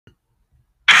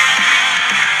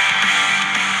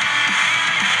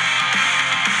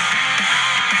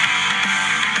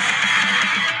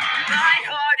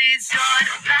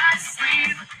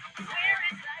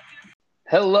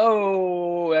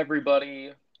Hello,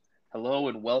 everybody. Hello,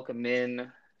 and welcome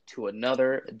in to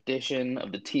another edition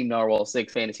of the Team Narwhal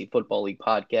 6 Fantasy Football League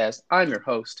podcast. I'm your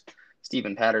host,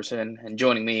 Stephen Patterson, and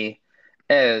joining me,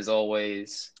 as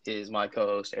always, is my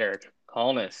co-host, Eric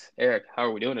Colness. Eric, how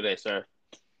are we doing today, sir?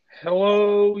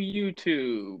 Hello,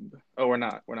 YouTube. Oh, we're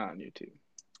not. We're not on YouTube.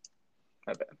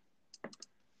 My bad.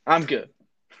 I'm good.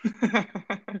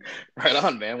 Right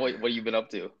on, man. What you been up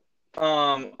to?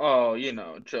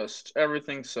 Just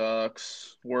everything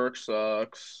sucks. Work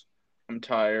sucks. I'm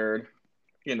tired.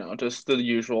 Just the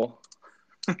usual.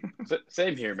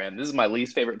 Same here, man. This is my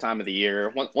least favorite time of the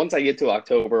year. Once I get to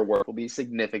October, work will be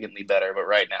significantly better, but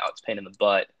right now it's pain in the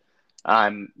butt.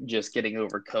 I'm just getting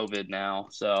over COVID now,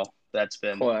 so that's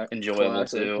been enjoyable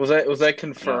Classic. too. Was that Uh,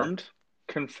 confirmed?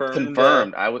 Confirmed.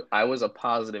 Confirmed. I was a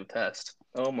positive test.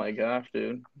 Oh my gosh,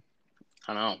 dude.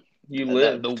 I know. You That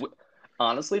lived. the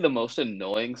honestly the most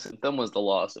annoying symptom was the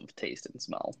loss of taste and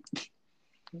smell.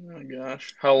 Oh my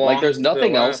gosh. How Like long there's did it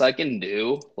nothing else I last? can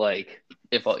do. Like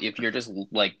if you're just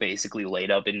like basically laid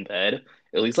up in bed,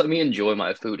 at least let me enjoy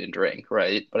my food and drink,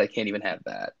 right? But I can't even have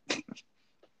that.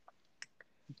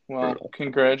 Well, Brutal.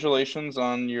 congratulations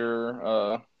on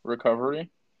your recovery.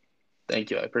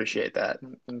 Thank you. I appreciate that.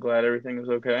 I'm glad everything is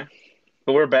okay.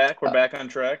 But we're back. We're Uh, back on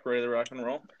track, ready to rock and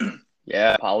roll.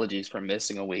 yeah, apologies for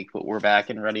missing a week, but we're back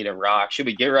and ready to rock. Should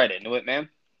we get right into it, man?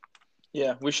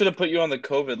 Yeah, we should have put you on the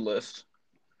COVID list.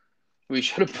 We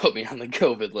should have put me on the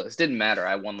COVID list. Didn't matter.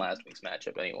 I won last week's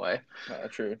matchup anyway. True,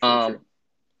 true, true. Um,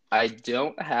 I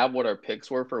don't have what our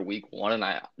picks were for week one, and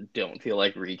I don't feel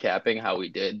like recapping how we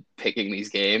did picking these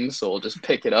games, so we'll just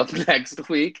pick it up next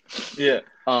week. Yeah,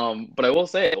 But I will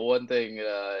say one thing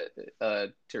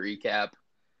to recap.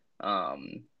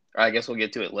 I guess we'll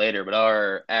get to it later, but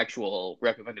our actual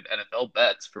recommended NFL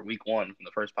bets for week one from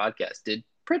the first podcast did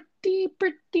pretty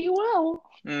well.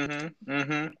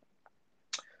 Mm-hmm.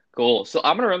 Cool. So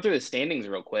I'm gonna run through the standings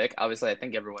real quick. Obviously, I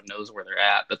think everyone knows where they're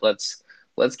at, but let's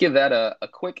give that a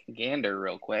quick gander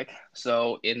real quick.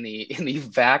 So in the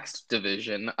Vaxxed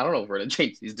division, I don't know if we're gonna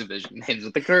change these division names,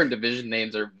 but the current division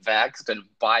names are Vaxxed and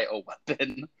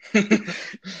Bioweapon.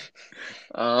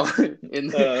 uh,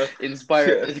 in uh,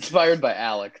 inspired by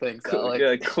Alec. Thanks, Alec.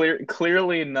 yeah,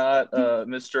 clearly not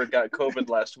Mr. Got COVID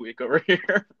last week over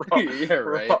here. wrong, Yeah,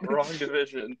 right. wrong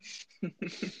division.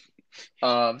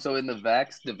 So in the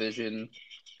Vax division,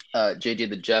 JJ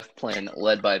the Jeff plan,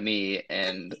 led by me,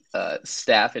 and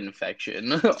Staph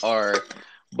Infection are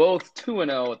both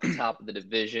 2-0 at the top of the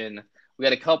division. We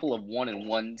got a couple of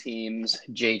 1-1 teams,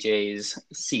 JJ's,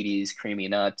 CD's Creamy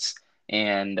Nuts,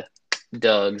 and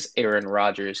Doug's Aaron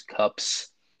Rodgers Cups,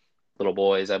 little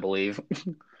boys, I believe.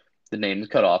 The names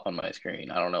cut off on my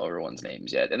screen. I don't know everyone's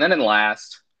names yet. And then in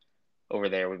last, over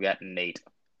there, we've got Nate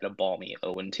at a balmy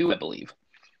 0-2, I believe.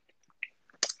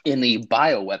 In the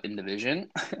bioweapon division,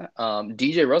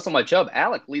 DJ Russell, my chub,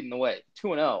 Alec leading the way,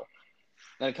 2-0.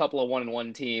 Then a couple of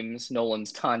 1-1 teams,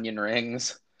 Nolan's Tanyan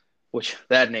Rings, which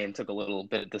that name took a little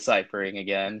bit of deciphering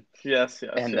again. Yes.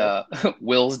 And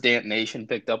Will's Dant Nation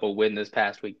picked up a win this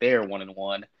past week. They are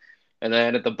 1-1. And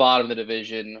then at the bottom of the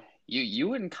division,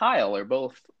 you and Kyle are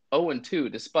both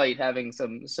 0-2, despite having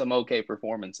some okay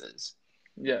performances.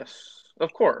 Yes,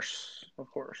 of course.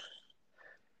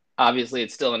 Obviously,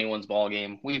 it's still anyone's ball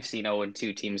game. We've seen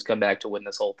 0-2 teams come back to win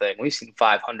this whole thing. We've seen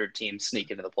 500 teams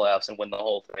sneak into the playoffs and win the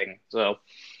whole thing. So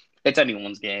it's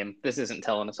anyone's game. This isn't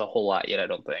telling us a whole lot yet, I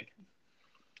don't think.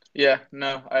 Yeah,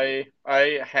 no, I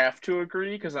have to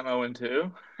agree because I'm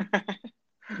 0-2.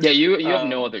 Yeah, you have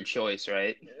no other choice,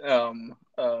 right?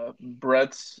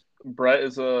 Brett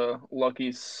is a lucky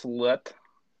slut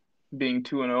being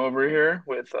 2-0 over here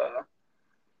with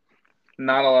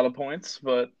not a lot of points,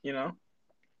 but I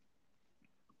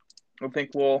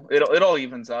think it all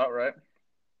evens out, right?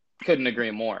 Couldn't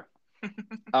agree more.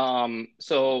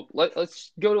 So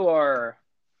let's go to our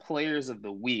players of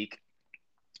the week.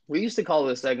 We used to call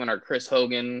this segment our Chris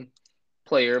Hogan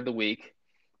Player of the Week,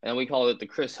 and we called it the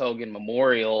Chris Hogan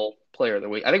Memorial Player of the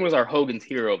Week. I think it was our Hogan's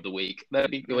Hero of the Week.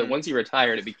 Once he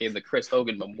retired, it became the Chris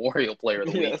Hogan Memorial Player of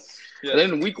the Week. Yes. And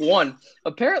then in week one,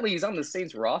 apparently he's on the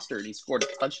Saints roster and he scored a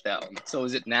touchdown. So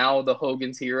is it now the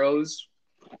Hogan's Heroes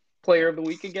Player of the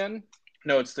Week again?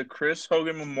 No, it's the Chris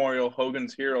Hogan Memorial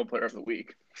Hogan's Hero Player of the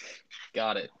Week.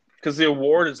 Got it. Because the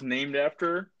award is named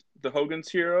after the Hogan's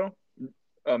Hero.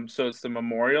 So it's the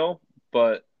memorial,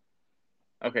 but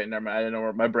okay, never mind. I didn't know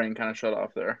where my brain kind of shut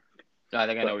off there. I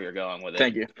think I know where you're going with it.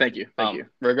 Thank you.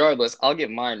 Regardless, I'll give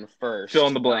mine first. Fill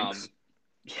in the blanks.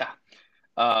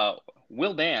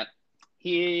 Will Dant,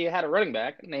 he had a running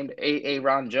back named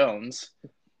Aaron Jones.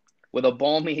 with a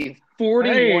balmy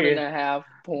 41 and Hey, a half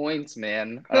points,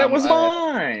 man. that was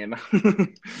mine.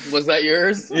 Was that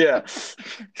yours? Yeah.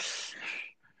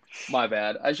 My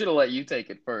bad. I should have let you take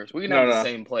it first. We can No, have the no.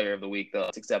 same player of the week, though.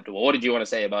 It's acceptable. What did you want to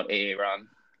say about Aaron?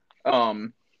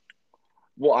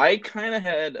 Well, I kind of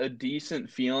had a decent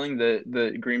feeling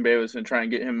that Green Bay was going to try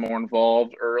and get him more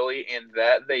involved early, and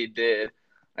that they did.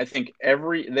 I think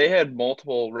they had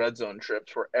multiple red zone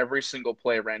trips where every single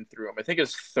play ran through him. I think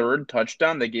his third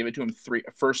touchdown, they gave it to him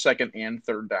first, second, and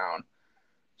third down.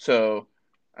 So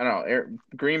I don't know.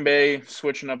 Green Bay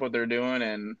switching up what they're doing,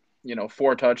 and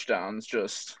 4 touchdowns,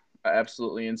 just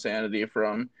absolutely insanity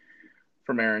from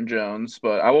Aaron Jones.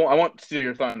 But I won't steal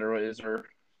your thunder.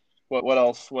 What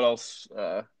else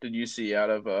did you see out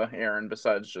of Aaron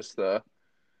besides just the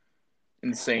Well,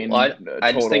 insane I just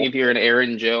think total? if you're an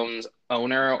Aaron Jones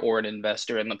owner or an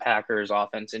investor in the Packers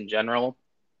offense in general,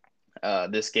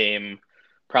 this game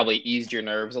probably eased your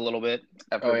nerves a little bit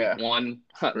after Oh week yeah, one.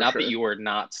 for Not that sure. you were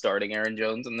not starting Aaron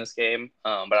Jones in this game,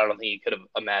 but I don't think you could have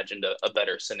imagined a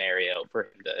better scenario for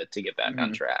him to get back on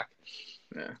Hmm. track.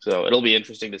 Yeah. So it'll be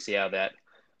interesting to see how that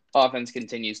offense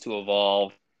continues to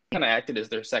evolve. Kind of acted as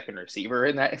their second receiver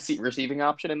in that receiving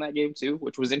option in that game too,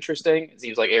 which was interesting. It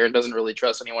seems like Aaron doesn't really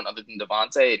trust anyone other than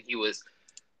Devontae, and he was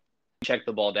check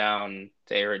the ball down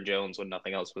to Aaron Jones when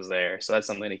nothing else was there. So that's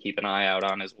something to keep an eye out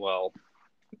on as well.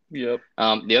 Yep.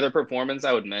 The other performance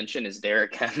I would mention is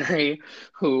Derrick Henry,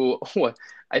 who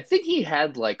I think he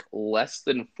had like less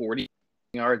than 40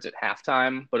 yards at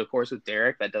halftime. But of course, with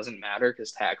Derrick, that doesn't matter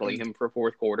because tackling him for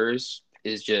fourth quarters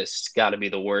is just got to be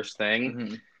the worst thing.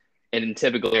 Mm-hmm. And in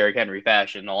typical Derrick Henry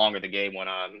fashion, the longer the game went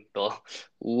on, the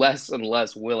less and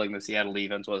less willing the Seattle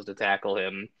defense was to tackle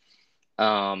him.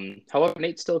 However,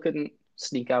 Nate still couldn't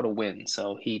sneak out a win,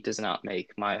 so he does not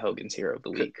make my Hogan's Hero of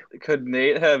the Could, Week. could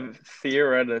Nate have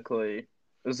theoretically?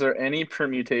 Is there any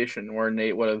permutation where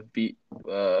Nate would have beat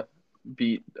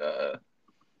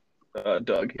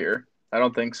Doug here? I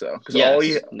don't think so. Because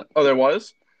Yes. there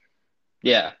was.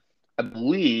 Yeah. I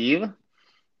believe,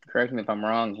 correct me if I'm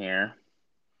wrong here.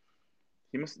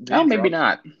 He must. Did Oh, he maybe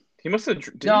drop? not. He must have.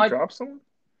 Did No, he I, drop someone?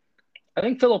 I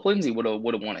think Philip Lindsay would have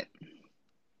won it.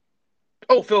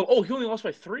 Oh, Phil. Oh, he only lost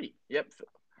by 3. Yep.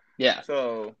 Yeah.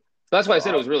 So. That's why I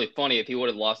said it So was really funny if he would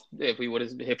have lost if he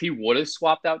would have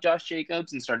swapped out Josh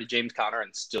Jacobs and started James Conner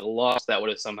and still lost, that would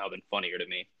have somehow been funnier to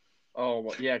me. Oh,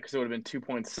 well, yeah, because it would have been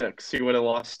 2.6. He would have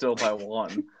lost still by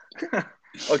 1.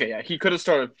 Okay, yeah, he could have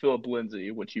started Philip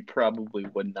Lindsay, which he probably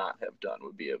would not have done.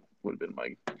 Would have been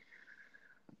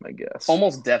my guess.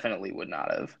 Almost definitely would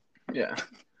not have. Yeah.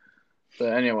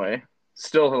 But anyway,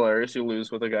 still hilarious. You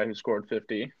lose with a guy who scored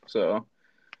 50. So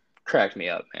Cracked me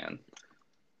up, man.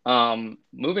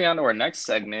 Moving on to our next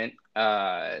segment,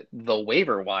 the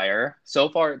waiver wire. So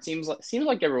far, it seems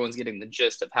like everyone's getting the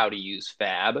gist of how to use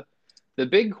Fab. The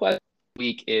big question of the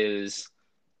week is,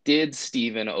 did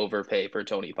Steven overpay for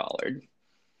Tony Pollard?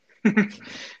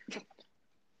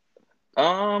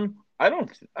 I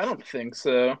don't think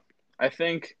so. I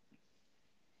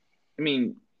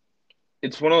mean,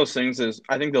 it's one of those things is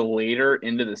I think the later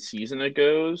into the season it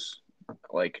goes,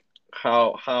 like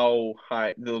how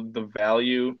high the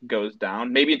value goes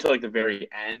down. Maybe until like the very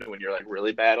end when you're like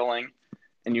really battling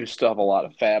and you still have a lot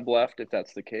of fab left if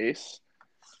that's the case.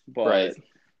 But Right.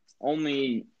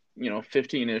 only,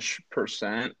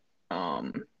 15-ish%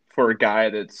 for a guy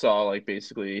that saw like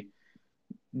basically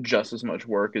just as much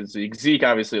work as Zeke. Zeke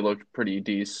obviously looked pretty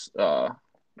decent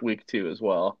week 2 as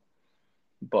well.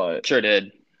 But Sure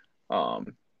did.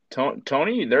 Um,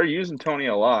 Tony, they're using Tony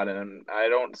a lot, and I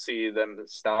don't see them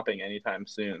stopping anytime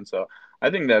soon. So I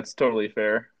think that's totally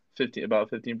fair.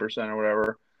 About 15% or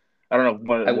whatever. I don't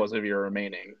know what it I, was if you're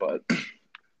remaining, but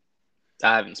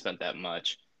I haven't spent that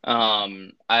much.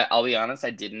 I'll be honest, I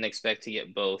didn't expect to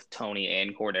get both Tony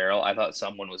and Cordero. I thought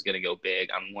someone was going to go big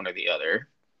on one or the other,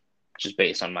 just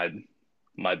based on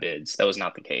my bids. That was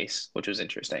not the case, which was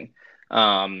interesting.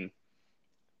 How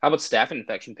about Staff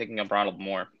Infection picking up Ronald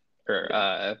Moore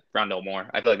or Rondell Moore?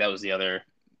 I feel like that was the other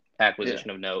yeah,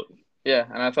 acquisition of note. yeah.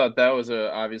 And I thought that was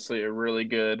obviously a really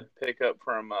good pickup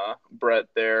from Brett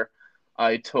there.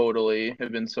 I totally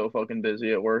have been so fucking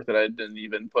busy at work that I didn't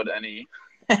even put any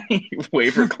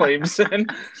waiver claims in.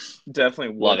 Definitely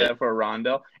would Love it. have for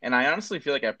Rondell, and I honestly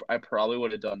feel like I probably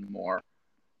would have done more.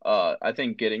 I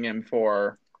think getting him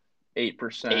for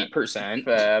 8% 8%.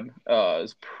 fab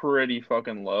is pretty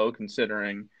fucking low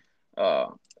considering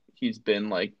he's been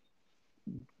like,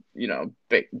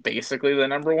 basically the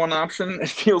number one option, it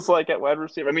feels like, at wide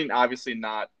receiver. I mean, obviously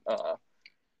not.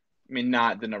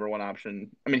 Not the number one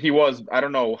option. I mean, he was. I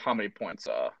don't know how many points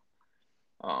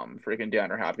freaking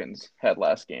DeAndre Hopkins had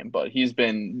last game, but he's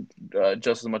been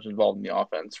just as much involved in the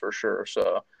offense for sure.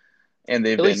 So, and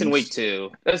they've At least in been, week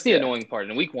 2. That's the yeah, annoying part.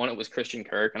 In week 1, it was Christian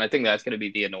Kirk, and I think that's going to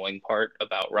be the annoying part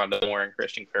about Rondale Moore and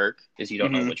Christian Kirk is you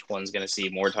don't know mm-hmm, which one's going to see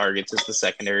more targets as the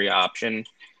secondary option.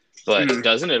 But mm-hmm.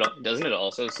 doesn't it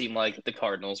also seem like the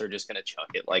Cardinals are just going to chuck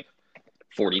it like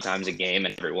 40 times a game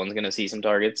and everyone's going to see some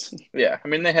targets? Yeah. I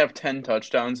mean, they have 10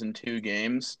 touchdowns in 2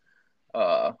 games.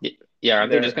 Yeah,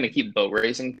 aren't they just They're going to keep boat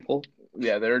racing people?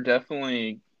 yeah, they're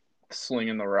definitely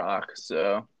slinging the rock.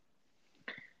 So,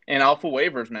 and alpha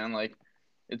waivers, man, like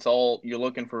it's all you're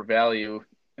looking for value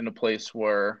in a place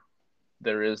where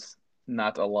there is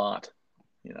not a lot,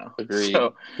 you know. Agreed.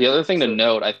 So, The other thing to so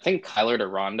note, I think Kyler to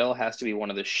Rondell has to be one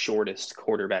of the shortest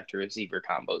quarterback to receiver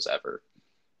combos ever.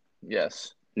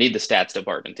 yes, Need the stats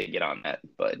department to get on that,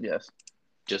 but yes,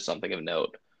 just something of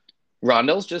note.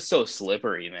 Rondell's just so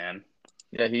slippery, man.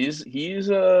 yeah, he's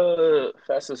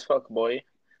fast as fuck, boy,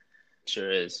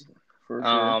 Sure is. for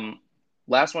sure.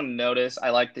 Last one to notice,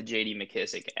 I like the J.D.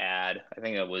 McKissick ad. I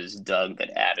think it was Doug that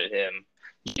added him.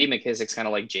 J.D. McKissick's kind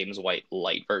of like James White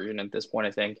light version at this point,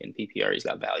 I think. In PPR, he's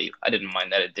got value. I didn't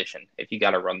mind that addition. If you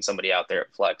got to run somebody out there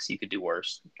at flex, you could do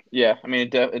worse. Yeah, I mean,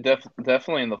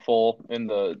 definitely in the full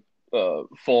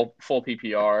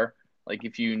PPR. Like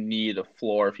if you need a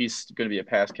floor, if he's going to be a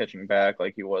pass catching back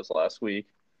like he was last week,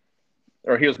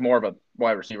 or he was more of a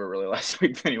wide receiver really last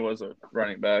week than he was a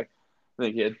running back. I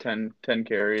think he had 10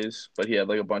 carries, but he had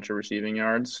like a bunch of receiving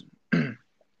yards.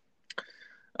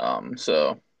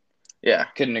 So yeah,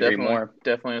 Couldn't agree more.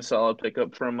 definitely a solid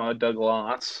pickup from Doug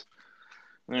Loss.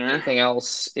 Anything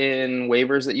else in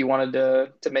waivers that you wanted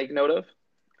to make note of?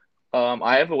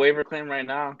 I have a waiver claim right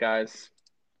now, guys.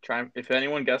 Try if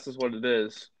anyone guesses what it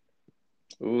is.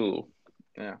 Ooh,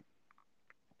 Yeah.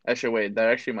 Actually, wait, that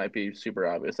actually might be super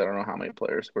obvious. I don't know how many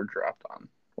players were dropped on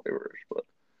waivers, but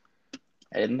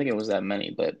I didn't think it was that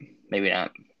many, but maybe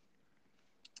not.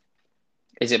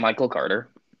 Is it Michael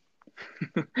Carter?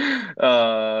 no.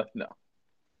 Oh,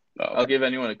 I'll okay. give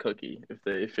anyone a cookie if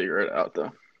they figure it out,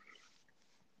 though.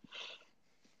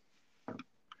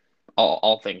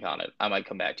 I'll think on it. I might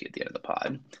come back to you at the end of the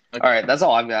pod. Okay. All right, that's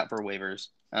all I've got for waivers.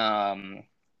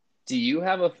 Do you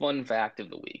have a fun fact of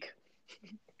the week?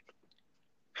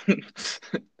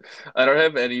 I don't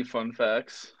have any fun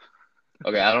facts.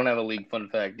 Okay, I don't have a league fun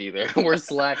fact either. We're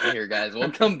slacking here, guys.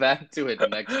 We'll come back to it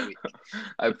next week.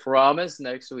 I promise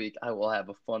next week I will have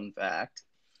a fun fact.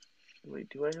 Wait,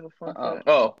 do I have a fun fact?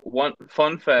 Oh, one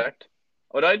fun fact.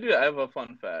 What I do, I have a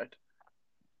fun fact,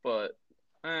 but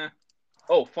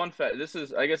oh, fun fact.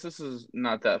 I guess this is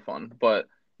not that fun, but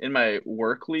in my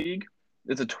work league,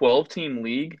 it's a 12-team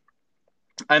league.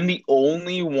 I'm the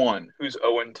only one who's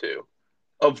 0-2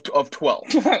 of 12.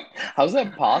 How's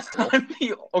that possible?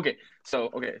 Okay, so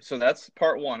that's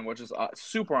part one, which is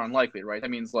super unlikely, right? That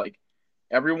means like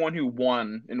everyone who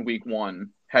won in week 1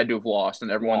 had to have lost,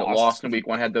 and everyone that lost in week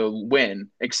 1 had to win,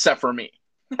 except for me.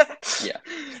 Yeah.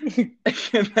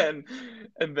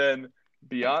 and then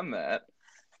beyond that,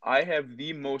 I have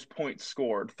the most points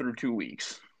scored through 2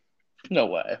 weeks. No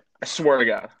way. I swear to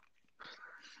God.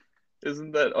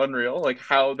 Isn't that unreal? Like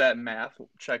how that math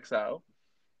checks out.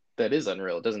 That is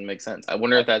unreal. It doesn't make sense. I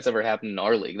wonder if that's ever happened in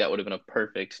our league. That would have been a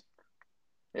perfect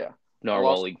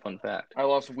Narwhal League fun fact. I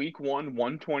lost week 1,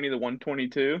 120 to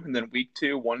 122, and then week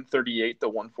 2, 138 to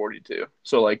 142.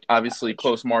 So like obviously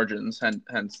close margins,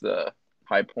 hence the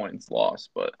high points loss.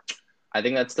 But I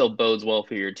think that still bodes well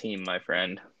for your team, my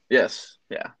friend. Yes,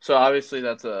 yeah. So obviously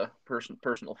that's a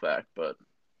personal fact, but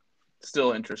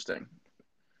still interesting.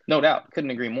 No doubt.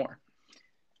 Couldn't agree more.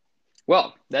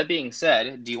 Well, that being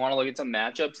said, do you want to look at some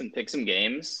matchups and pick some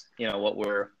games? You know, what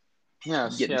we're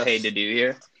getting paid to do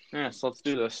here? Yes, let's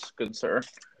do this, good sir.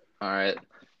 All right.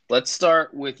 Let's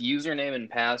start with username and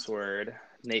password.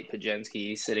 Nate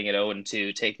Pajensky sitting at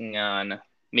 0-2, taking on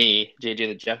me, JJ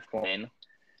the Jeff Plane.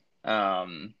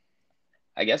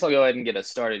 I guess I'll go ahead and get us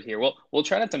started here. We'll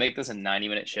try not to make this a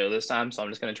 90-minute show this time, so I'm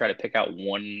just going to try to pick out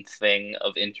one thing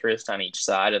of interest on each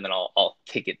side, and then I'll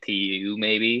kick it to you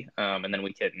maybe, and then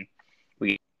we can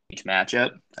each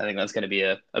matchup. I think that's going to be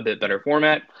a bit better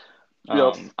format.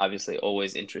 Yep. Obviously,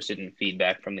 always interested in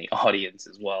feedback from the audience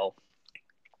as well.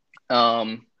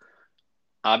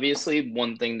 Obviously,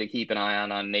 one thing to keep an eye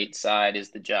on Nate's side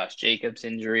is the Josh Jacobs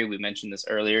injury. We mentioned this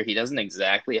earlier. He doesn't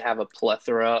exactly have a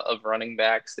plethora of running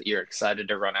backs that you're excited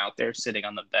to run out there sitting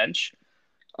on the bench.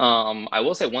 I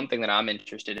will say one thing that I'm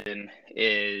interested in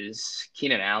is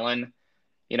Keenan Allen.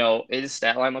 You know, his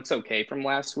stat line looks okay from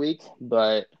last week,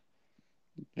 but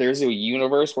there's a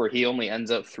universe where he only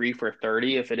ends up 3 for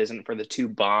 30 if it isn't for the 2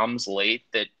 bombs late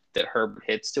that that Herbert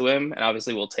hits to him, and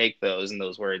obviously we'll take those, and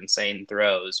those were insane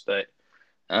throws. But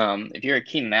if you're a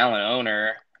Keenan Allen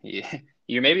owner,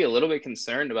 you're maybe a little bit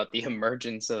concerned about the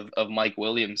emergence of Mike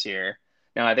Williams here.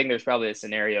 Now, I think there's probably a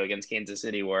scenario against Kansas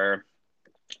City where,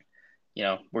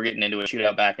 we're getting into a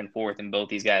shootout back and forth, and both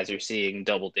these guys are seeing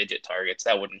double-digit targets.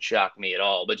 That wouldn't shock me at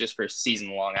all. But just for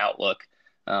season-long outlook,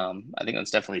 I think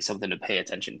that's definitely something to pay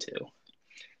attention to.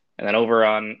 And then over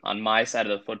on my side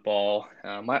of the football,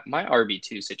 my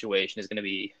RB2 situation is going to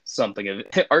be something of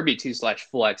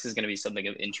RB2/flex is going to be something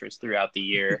of interest throughout the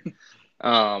year.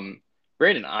 Brandon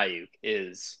Aiyuk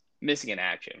is missing in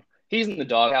action. He's in the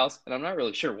doghouse, and I'm not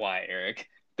really sure why, Eric.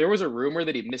 There was a rumor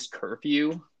that he missed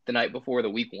curfew the night before the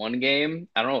Week 1 game.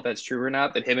 I don't know if that's true or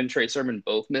not, that him and Trey Sermon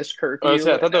both missed curfew. I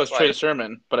thought that was Trey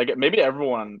Sermon, but maybe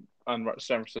everyone on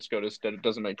San Francisco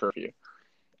doesn't make curfew.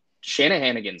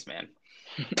 Shanahanigans, man.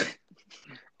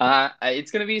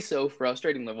 It's going to be so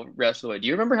frustrating the rest of the way. Do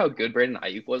you remember how good Brandon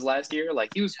Aiyuk was last year?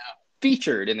 Like, he was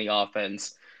featured in the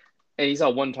offense, and he saw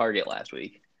one target last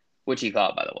week, which he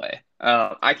caught, by the way.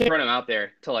 I can't run him out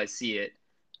there till I see it.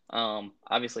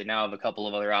 Obviously, now I have a couple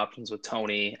of other options with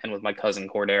Tony and with my cousin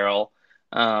Cordero.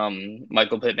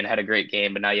 Michael Pittman had a great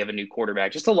game, but now you have a new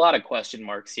quarterback. Just a lot of question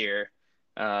marks here.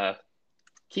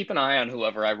 Keep an eye on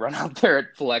whoever I run out there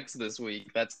at flex this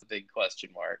week. That's the big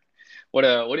question mark. What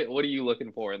are you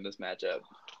looking for in this matchup?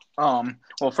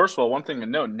 Well, first of all, one thing to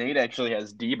note, Nate actually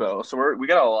has Debo, so we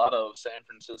got a lot of San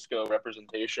Francisco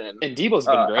representation. And Debo's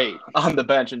been great on the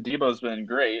bench, and Debo's been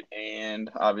great,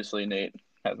 and obviously Nate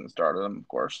hasn't started him, of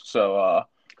course. So, of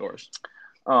course.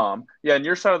 On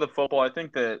your side of the football, I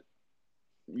think that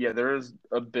there is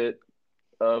a bit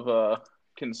of a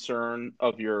concern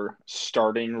of your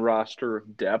starting roster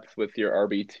of depth with your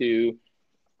RB2,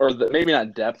 or maybe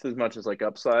not depth as much as like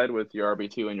upside with your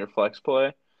RB2 and your flex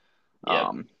play.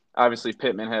 Yeah. Obviously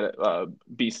Pittman had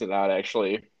beasted out,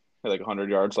 actually had like 100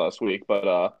 yards last week,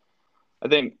 but I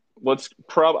think I'm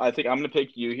going to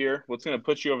pick you here. What's going to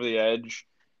put you over the edge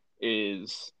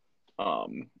is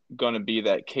going to be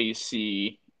that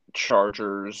KC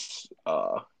Chargers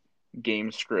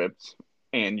game script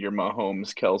and your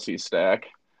Mahomes Kelsey stack.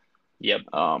 Yep.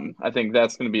 I think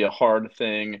that's going to be a hard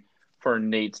thing for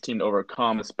Nate's team to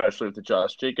overcome, especially with the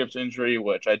Josh Jacobs injury,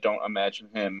 which I don't imagine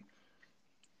him.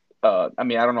 I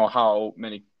don't know how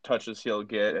many touches he'll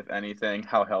get, if anything,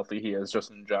 how healthy he is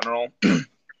just in general.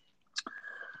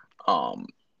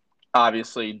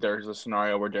 Obviously, there's a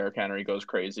scenario where Derrick Henry goes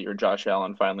crazy or Josh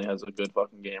Allen finally has a good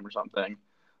fucking game or something.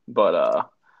 But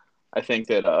I think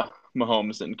that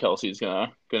Mahomes and Kelsey's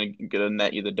gonna get a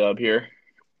net you the dub here.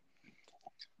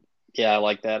 Yeah, I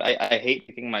like that. I hate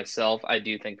picking myself. I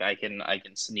do think I can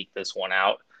sneak this one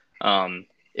out.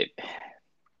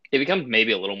 It becomes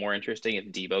maybe a little more interesting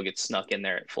if Debo gets snuck in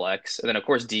there at flex. And then, of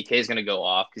course, DK is going to go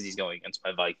off because he's going against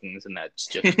my Vikings, and that's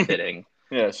just fitting.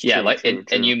 True.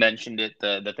 And you mentioned it.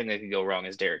 The thing that could go wrong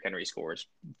is Derrick Henry scores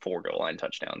 4 goal line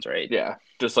touchdowns, right? Yeah,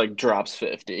 just like drops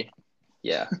 50.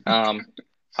 Yeah.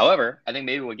 However, I think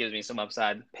maybe what gives me some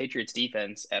upside, Patriots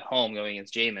defense at home going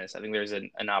against Jameis. I think there's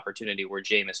an opportunity where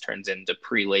Jameis turns into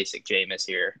pre-LASIK Jameis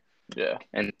here. Yeah.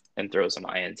 And throws some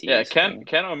INTs. Yeah,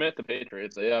 can't omit the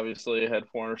Patriots. They obviously had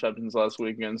 4 interceptions last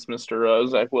week against Mr.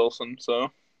 Zach Wilson. So,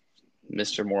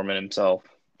 Mr. Mormon himself.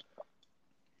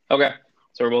 Okay,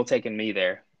 so we're both taking me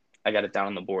there. I got it down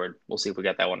on the board. We'll see if we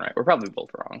got that one right. We're probably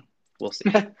both wrong. We'll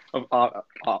see.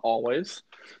 Always.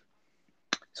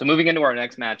 So moving into our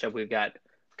next matchup, we've got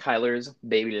Kyler's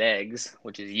baby legs,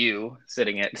 which is you,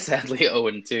 sitting at sadly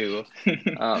 0-2,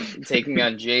 taking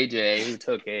on JJ, who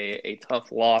took a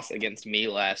tough loss against me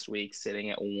last week, sitting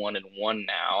at 1-1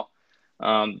 now.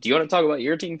 Do you want to talk about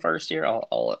your team first here?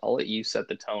 I'll let you set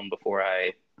the tone before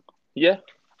I. Yeah.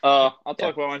 I'll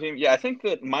talk about my team. Yeah, I think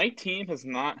that my team has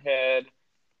not had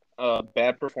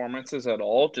bad performances at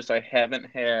all. Just I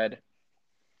haven't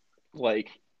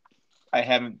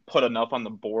put enough on the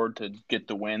board to get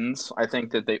the wins. I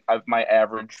think that my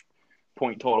average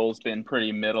point total has been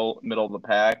pretty middle of the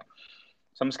pack.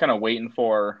 So I'm just kind of waiting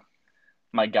for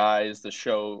my guys to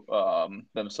show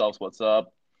themselves what's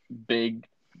up. Big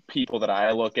people that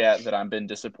I look at that I've been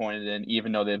disappointed in,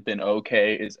 even though they've been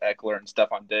okay, is Eckler and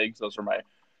Stephon Diggs. Those are my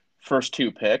first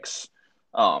 2 picks.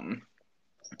 Eckler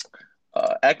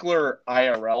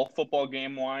IRL football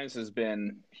game wise has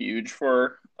been huge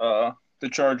for the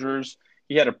Chargers.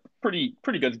 He had a pretty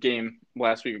good game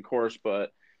last week, of course,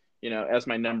 but as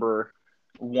my number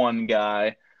 1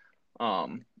 guy,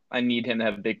 I need him to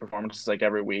have big performances like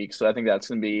every week. So I think that's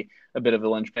going to be a bit of a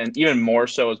linchpin. Even more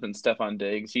so has been Stephon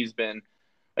Diggs. He's been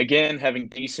again, having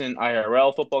decent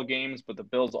IRL football games, but the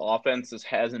Bills' offense just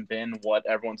hasn't been what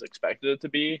everyone's expected it to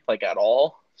be, like at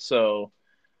all. So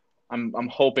I'm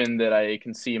hoping that I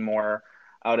can see more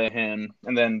out of him.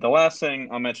 And then the last thing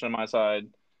I'll mention on my side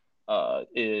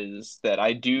is that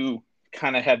I do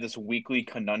kind of have this weekly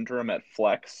conundrum at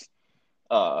flex.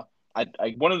 Uh,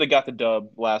 I wanted to got the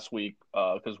dub last week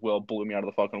because Will blew me out of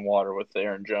the fucking water with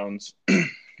Aaron Jones,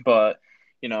 but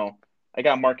you know I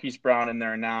got Marquise Brown in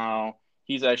there now.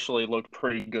 He's actually looked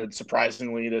pretty good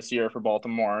surprisingly this year for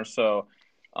Baltimore. So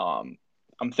um,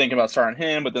 I'm thinking about starting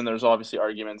him, but then there's obviously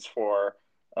arguments for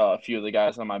a few of the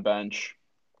guys on my bench.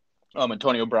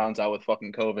 Antonio Brown's out with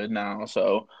fucking COVID now,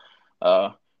 so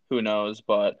uh, who knows?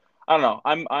 But I don't know.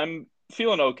 I'm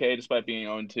feeling okay despite being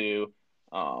 0-2.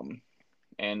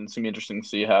 And it's gonna be interesting to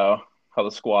see how the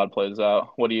squad plays out.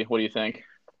 What do you think?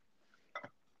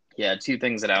 Yeah, two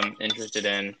things that I'm interested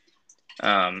in.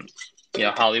 Um,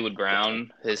 Hollywood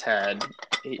Brown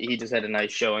he just had a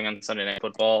nice showing on Sunday Night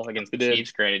Football against He the did.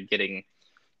 Chiefs. Granted, getting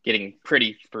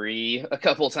pretty free a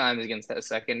couple times against that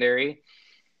secondary.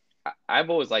 I've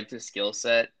always liked his skill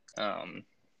set.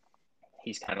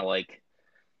 He's kind of like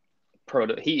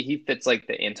he fits like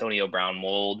the Antonio Brown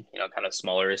mold, kind of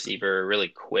smaller receiver, really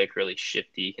quick, really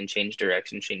shifty, can change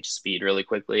direction, change speed really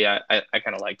quickly. I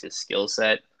kind of liked his skill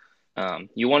set.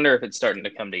 You wonder if it's starting to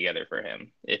come together for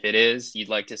him. If it is, you'd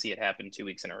like to see it happen 2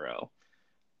 weeks in a row.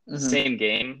 Mm-hmm. Same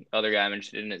game. Other guy I'm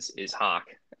interested in is Hawk.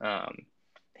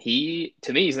 He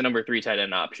to me he's the number 3 tight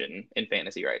end option in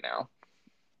fantasy right now.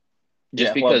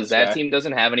 Just Yeah, love because this that guy. team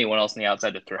doesn't have anyone else on the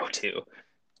outside to throw to.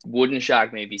 Wouldn't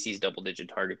shock me if he sees double-digit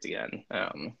targets again.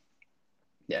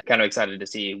 Yeah, kind of excited to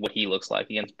see what he looks like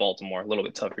against Baltimore. A little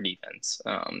bit tougher defense,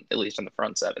 at least in the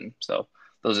front seven. So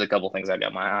those are a couple things I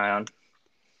got my eye on.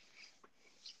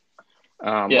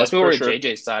 Yeah, Let's move for over to sure.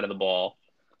 JJ's side of the ball.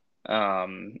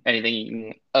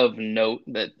 Anything of note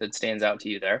that stands out to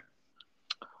you there?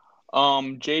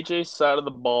 JJ's side of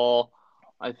the ball,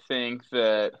 I think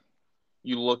that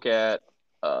you look at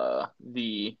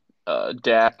the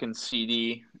Dak and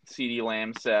CD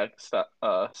Lamb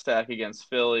stack against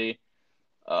Philly.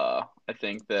 I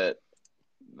think that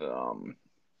um,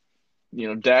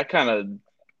 Dak kind of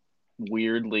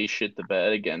weirdly shit the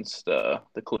bed against the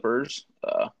Clippers.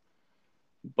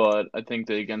 But I think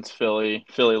that against Philly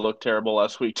looked terrible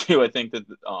last week too. I think that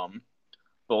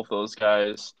both those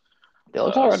guys, They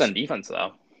looked all uh, right on defense,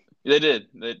 though. they did.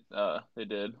 They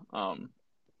did.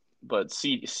 But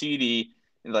CD,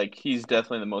 like he's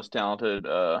definitely the most talented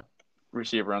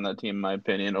receiver on that team, in my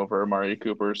opinion, over Amari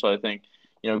Cooper. So I think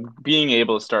being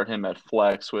able to start him at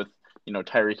flex with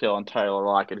Tyreek Hill and Tyler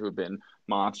Lockett, who have been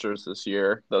monsters this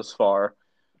year thus far,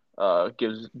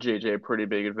 gives JJ a pretty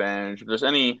big advantage. If there's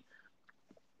any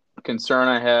concern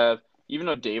I have, even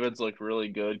though David's looked really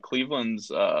good,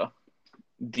 Cleveland's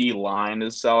D line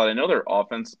is solid. I know their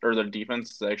offense or their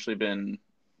defense has actually been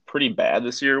pretty bad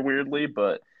this year, weirdly,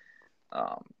 but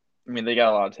I mean they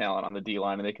got a lot of talent on the D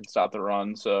line and they can stop the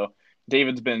run. So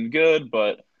David's been good,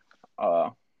 but uh,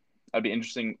 I'd be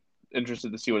interested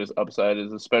to see what his upside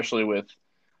is, especially with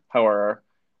how our,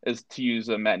 as to use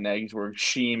Matt Nagy's word,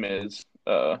 scheme is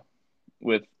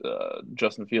with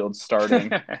Justin Fields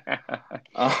starting.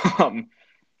 Um,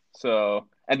 so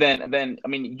and then I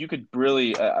mean you could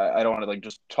really I don't want to like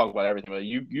just talk about everything, but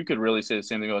you could really say the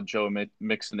same thing about Joe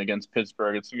Mixon against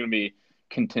Pittsburgh. It's going to be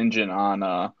contingent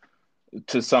on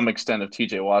to some extent of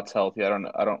TJ Watt's healthy. I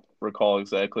don't recall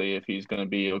exactly if he's going to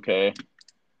be okay.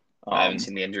 I haven't Um,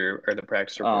 seen the injury or the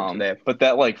practice report today. but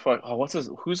that like fuck, oh,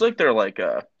 who's like their like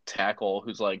tackle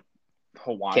who's like Cam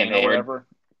Hawaiian or Hayward. whatever.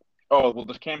 Oh well,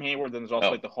 there's Cam Hayward. Then there's also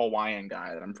Oh, like the Hawaiian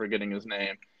guy that I'm forgetting his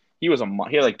name. He had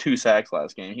like 2 sacks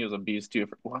last game. He was a beast too.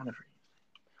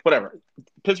 Whatever.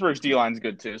 Pittsburgh's D line's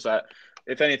good too. So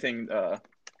if anything, on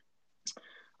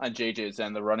JJ's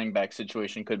end, the running back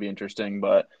situation could be interesting,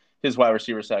 but his wide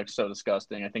receiver sack's so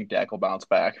disgusting. I think Dak will bounce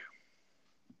back.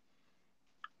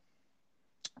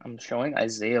 I'm showing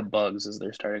Isaiah Buggs as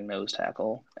their starting nose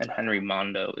tackle, and Henry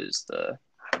Mondo is the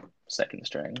second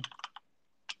string.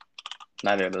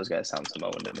 Neither of those guys sound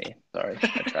Samoan to me. Sorry, I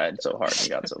tried so hard and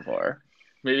got so far.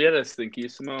 Maybe he had a stinky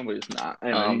Simone, but he's not.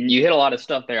 Anyway, You hit a lot of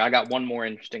stuff there. I got one more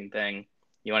interesting thing.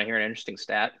 You want to hear an interesting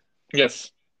stat?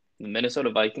 yes. The Minnesota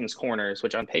Vikings corners,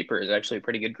 which on paper is actually a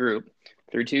pretty good group,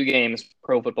 through 2 games,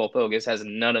 Pro Football Focus has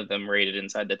none of them rated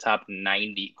inside the top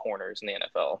 90 corners in the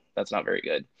NFL. That's not very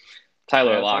good.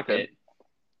 Tyler Yeah, it's not good.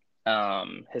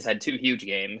 Lockett has had 2 huge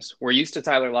games. We're used to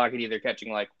Tyler Lockett either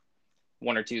catching like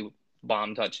 1 or 2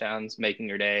 bomb touchdowns, making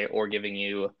your day, or giving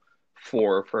you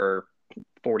 4 for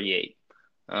 48.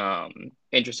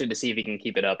 Interested to see if he can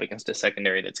keep it up against a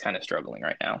secondary that's kind of struggling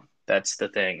right now. That's the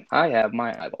thing. I have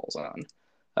my eyeballs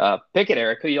on. Pick it,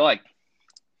 Eric. Who you like?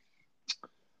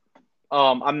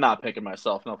 I'm not picking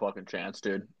myself. No fucking chance,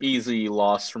 dude. Easy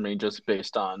loss for me just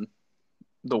based on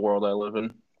the world I live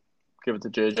in. Give it to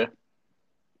JJ.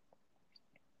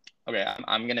 Okay,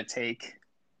 I'm gonna take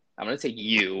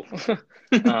you.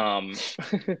 um,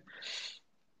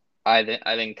 I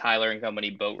think Kyler and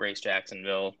company boat race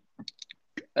Jacksonville.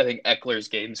 I think Eckler's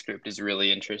game script is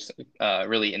really interesting,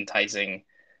 really enticing.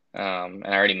 And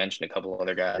I already mentioned a couple of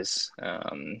other guys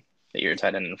that you're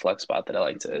tight end in the flex spot that I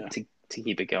like to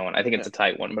keep it going. I think it's a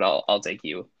tight one, but I'll take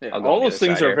you. Yeah, I'll go all on the those other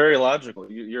things side are here. very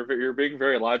logical. You're being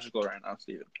very logical right now,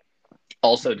 Steven.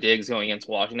 Also, Diggs going against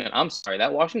Washington. I'm sorry,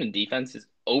 that Washington defense is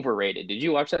overrated. Did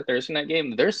you watch that Thursday night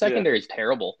game? Their Yeah, secondary is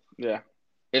terrible. yeah,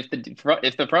 If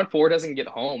the front four doesn't get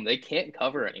home, they can't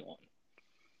cover anyone.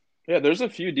 yeah. There's a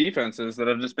few defenses that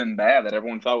have just been bad that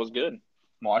everyone thought was good.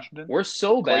 Washington, We're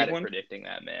so bad at Cleveland. predicting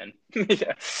that, man.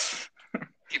 Yeah,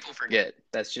 People forget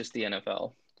that's just the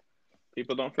NFL.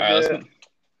 people don't All right, forget.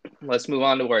 let's move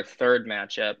on to our third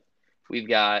matchup. We've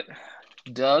got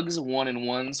Doug's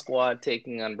 1-1 squad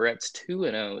taking on Brett's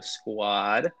 2-0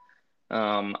 squad.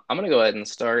 I'm gonna go ahead and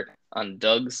start on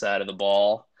Doug's side of the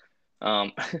ball.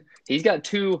 He's got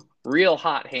two real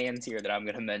hot hands here that I'm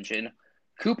gonna mention.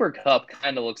 Cooper Kupp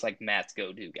kind of looks like Matt's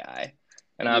go-to guy.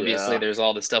 And obviously, Yeah, there's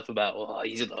all the stuff about, well,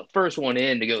 he's the first one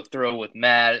in to go throw with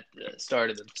Matt at the start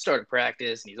of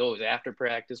practice, and he's always after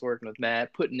practice working with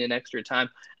Matt, putting in extra time.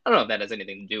 I don't know if that has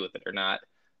anything to do with it or not.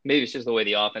 Maybe it's just the way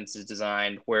the offense is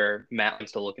designed, where Matt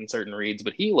likes to look in certain reads,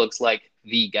 but he looks like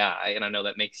the guy, and I know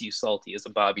that makes you salty as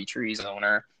a Bobby Trees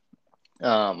owner.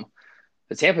 The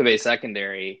Tampa Bay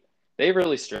secondary, they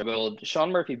really struggled.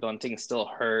 Sean Murphy-Bunting's still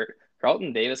hurt.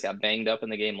 Carlton Davis got banged up in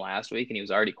the game last week, and he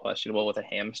was already questionable with a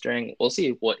hamstring. We'll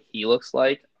see what he looks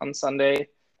like on Sunday.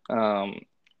 And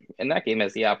that game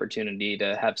has the opportunity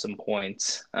to have some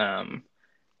points.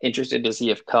 Interested to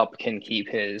see if Kupp can keep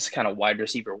his kind of wide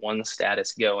receiver one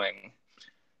status going.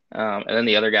 And then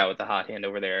the other guy with the hot hand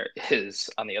over there is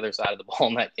on the other side of the ball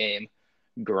in that game.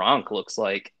 Gronk looks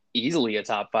like easily a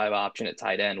top 5 option at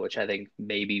tight end, which I think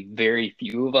maybe very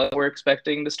few of us were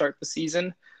expecting to start the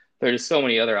season. There's so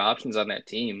many other options on that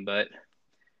team, but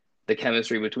the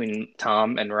chemistry between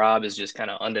Tom and Rob is just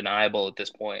kind of undeniable at this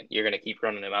point. You're going to keep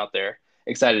running him out there.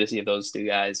 Excited to see if those two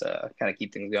guys kind of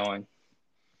keep things going.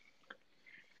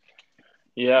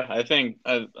 yeah. I think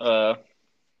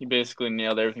he basically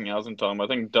nailed everything else I'm talking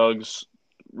about. I think Doug's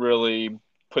really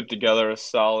put together a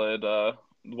solid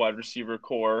wide receiver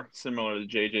core, similar to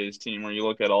JJ's team, where you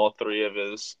look at all three of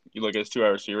you look at his 2 wide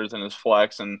receivers and his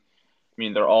flex, and I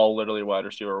mean they're all literally wide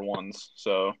receiver ones.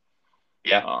 So,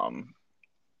 Yeah,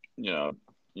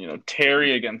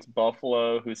 Terry against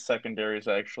Buffalo, whose secondary is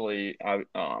actually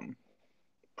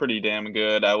pretty damn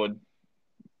good. I would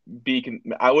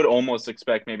almost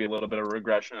expect maybe a little bit of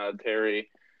regression out of Terry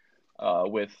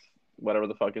with whatever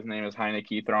the fuck his name is,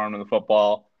 Heineke, throwing him the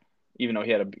football, even though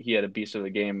he had a beast of the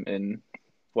game in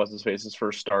what's his face's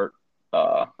first start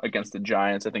against the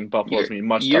Giants. I think Buffalo's gonna be a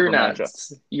much tougher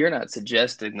matchup. you're not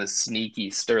suggesting the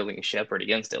sneaky Sterling Shepard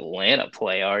against Atlanta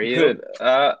play, are you? Dude,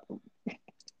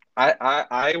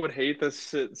 I would hate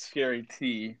this scary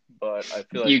T, but I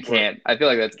feel like You can't. I feel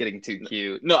like that's getting too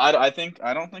cute. no, I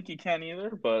don't think he can either.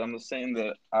 But I'm just saying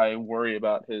that I worry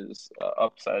about his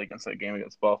upside against that game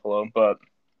against Buffalo. But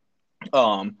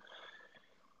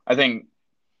I think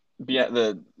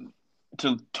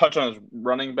to touch on his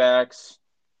running backs,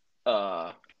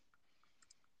 that's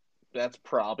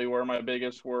probably where my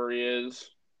biggest worry is.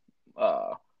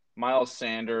 Miles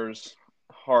Sanders,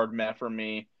 hard met for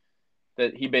me.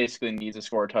 That he basically needs to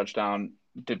score a touchdown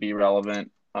to be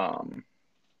relevant, in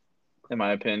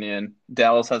my opinion.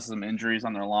 Dallas has some injuries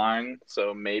on their line,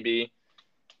 so maybe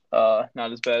not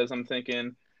as bad as I'm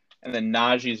thinking. And then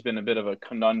Najee's been a bit of a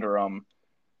conundrum.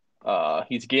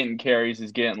 He's getting carries,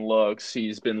 he's getting looks,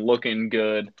 he's been looking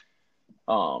good.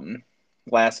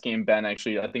 Last game, Ben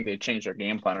actually, I think they changed their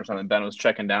game plan or something. Ben was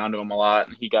checking down to him a lot,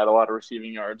 and he got a lot of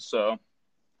receiving yards. So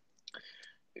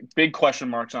big question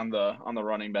marks on the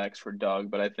running backs for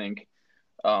Doug, but I think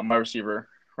my receiver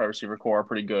core are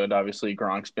pretty good. Obviously,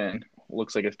 Gronk's been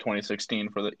looks like it's 2016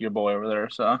 for your boy over there.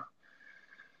 So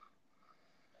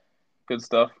good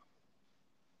stuff.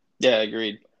 Yeah,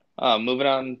 agreed. Moving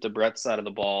on to Brett's side of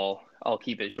the ball, I'll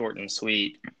keep it short and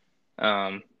sweet.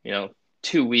 2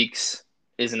 weeks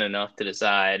isn't enough to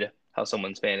decide how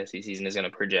someone's fantasy season is going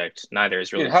to project. Neither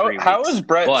is really Dude, 3 weeks. how is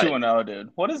Brett But 2-0, dude?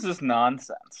 What is this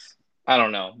nonsense? I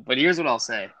don't know. But here's what I'll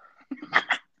say.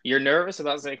 You're nervous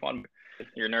about Saquon.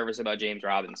 You're nervous about James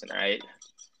Robinson, right?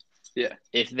 Yeah.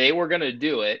 If they were going to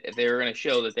do it, if they were going to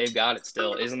show that they've got it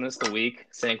still, isn't this the week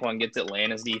Saquon gets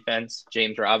Atlanta's defense?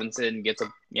 James Robinson gets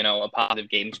a positive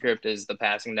game script as the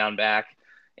passing down back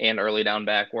and early down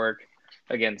back work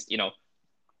against,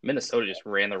 Minnesota just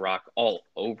ran the rock all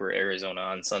over Arizona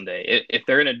on Sunday. If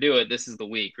they're going to do it, this is the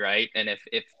week, right? And if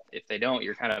they don't,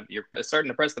 you're starting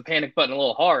to press the panic button a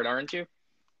little hard, aren't you?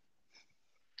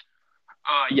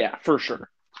 Yeah, for sure.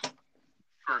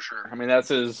 For sure. I mean, that's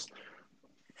his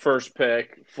first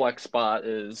pick. Flex spot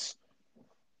is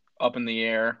up in the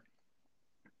air.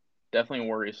 Definitely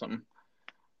worrisome.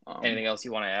 Anything else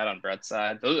you want to add on Brett's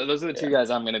side? Those are the two guys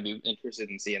I'm going to be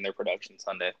interested in seeing their production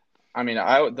Sunday. I mean,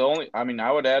 I would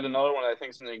add another one that I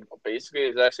think is in the basically the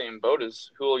exact same boat as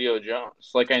Julio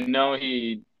Jones. Like, I know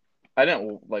I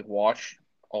didn't watch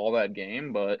all that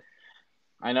game, but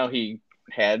I know he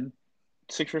had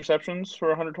 6 receptions for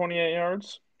 128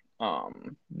 yards.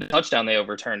 The touchdown they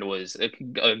overturned was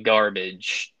a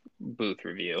garbage booth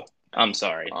review. I'm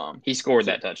sorry. He scored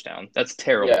that touchdown. That's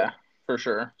terrible. Yeah, for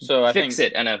sure. So I think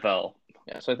it, NFL.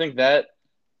 Yeah, so I think that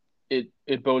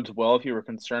it bodes well if you were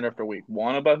concerned after week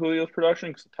 1 about Julio's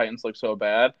production because the Titans look so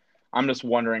bad. I'm just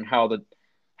wondering how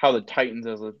the Titans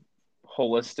as a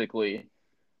holistically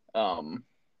are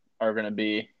going to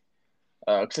be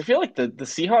because I feel like the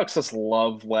Seahawks just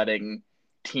love letting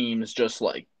teams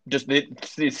the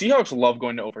Seahawks love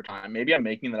going to overtime. Maybe I'm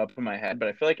making that up in my head, but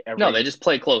I feel like they just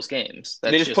play close games.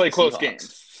 They just play close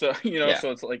games. So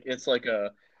so it's like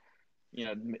a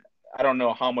I don't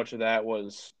know how much of that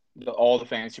was all the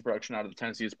fantasy production out of the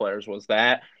Tennessee's players was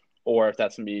that, or if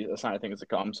that's going to be a sign of things to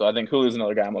come. So I think Julio's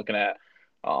another guy I'm looking at.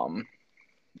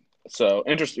 So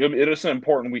interesting. It is an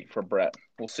important week for Brett.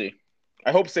 We'll see.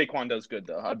 I hope Saquon does good,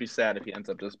 though. I'd be sad if he ends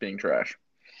up just being trash.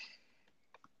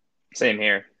 Same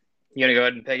here. You gonna go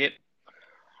ahead and pick it?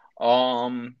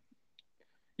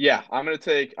 Yeah, I'm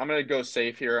gonna go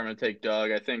safe here. I'm gonna take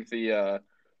Doug. I think the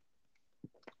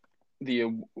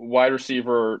wide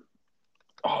receiver.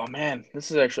 Oh man, this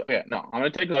is actually no. I'm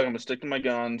gonna take Doug. I'm gonna stick to my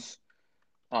guns.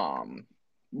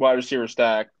 Wide receiver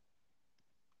stack.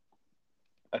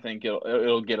 I think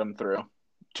it'll get him through.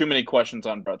 Too many questions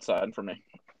on Brett's side for me.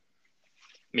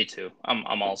 Me too.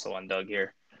 I'm also on Doug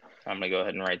here. I'm gonna go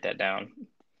ahead and write that down.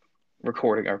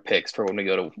 Recording our picks for when we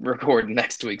go to record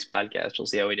next week's podcast. We'll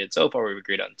see how we did. So far, we've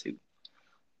agreed on 2.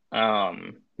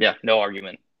 Yeah, no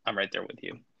argument. I'm right there with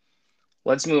you.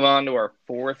 Let's move on to our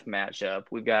 4th matchup.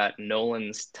 We've got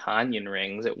Nolan's Tanyan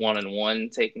Rings at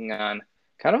 1-1, taking on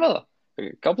kind of a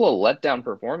couple of letdown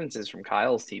performances from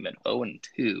Kyle's team at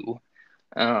 0-2.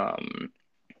 Going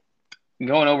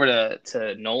over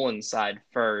to Nolan's side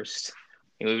first.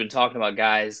 We've been talking about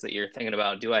guys that you're thinking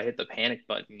about, do I hit the panic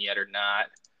button yet or not?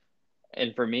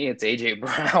 And for me, it's A.J.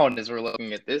 Brown as we're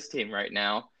looking at this team right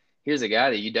now. Here's a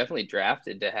guy that you definitely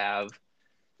drafted to have,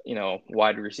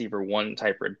 wide receiver 1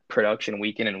 type of production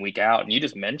week in and week out. And you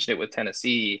just mentioned it with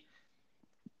Tennessee.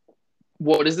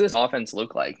 What does this offense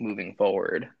look like moving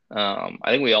forward? I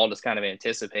think we all just kind of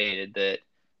anticipated that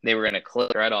they were going to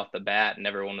click right off the bat and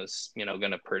everyone was,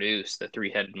 going to produce the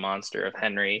 3-headed monster of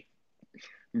Henry,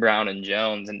 Brown, and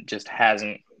Jones, and it just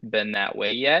hasn't been that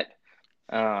way yet.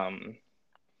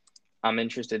 I'm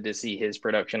interested to see his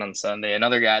production on Sunday.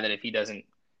 Another guy that if he doesn't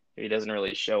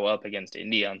really show up against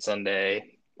Indy on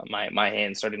Sunday, my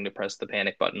hand's starting to press the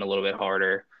panic button a little bit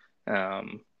harder.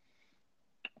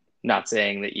 Not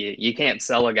saying that you can't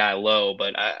sell a guy low,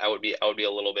 but I would be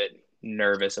a little bit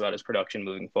nervous about his production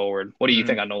moving forward. What do you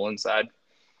think on Nolan's side?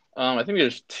 I think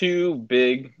there's 2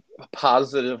 big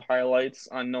positive highlights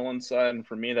on Nolan's side, and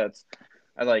for me,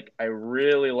 I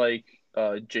really like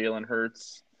Jalen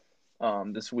Hurts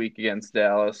this week against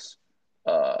Dallas.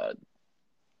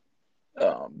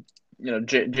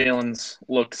 Jalen's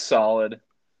looked solid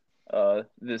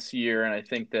this year, and I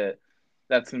think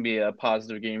that's going to be a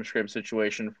positive game script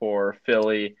situation for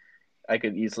Philly. I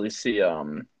could easily see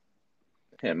him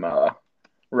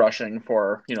rushing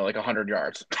for 100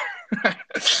 yards.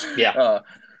 Yeah.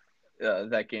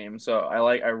 That game. So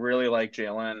I really like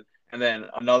Jalen. And then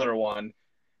another one.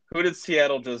 Who did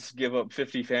Seattle just give up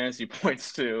 50 fantasy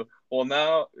points to? Well,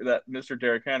 now that Mr.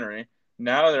 Derrick Henry,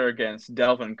 now they're against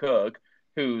Dalvin Cook,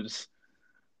 who's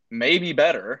maybe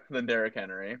better than Derrick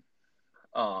Henry.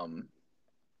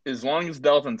 As long as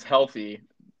Dalvin's healthy,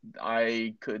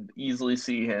 I could easily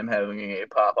see him having a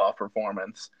pop-off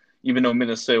performance. Even though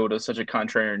Minnesota is such a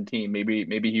contrarian team,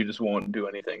 maybe he just won't do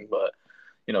anything. But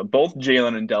both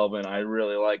Jalen and Dalvin, I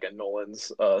really like on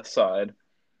Nolan's side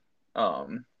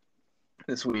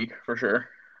this week for sure.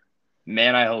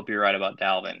 Man, I hope you're right about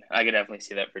Dalvin. I could definitely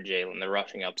see that for Jalen. The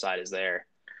rushing upside is there.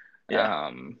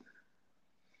 Yeah.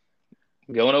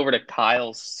 Going over to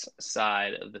Kyle's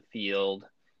side of the field,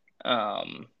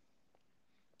 I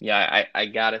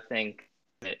gotta think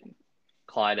that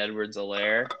Clyde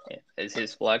Edwards-Helaire is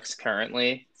his flex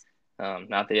currently. Not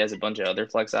that he has a bunch of other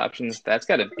flex options. That's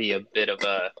got to be a bit of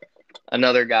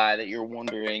another guy that you're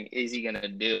wondering, is he going to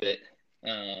do it?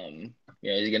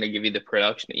 Is he going to give you the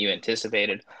production that you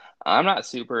anticipated? I'm not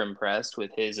super impressed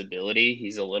with his ability.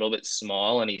 He's a little bit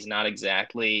small, and he's not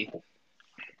exactly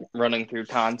running through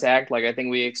contact like I think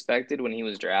we expected when he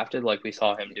was drafted, like we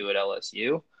saw him do at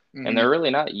LSU. Mm-hmm. And they're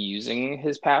really not using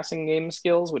his passing game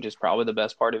skills, which is probably the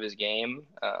best part of his game,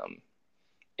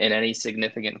 in any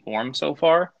significant form so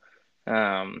far.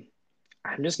 I'm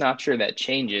just not sure that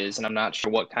changes, and I'm not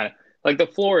sure what kind of like the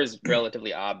floor is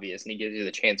relatively obvious, and he gives you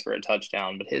the chance for a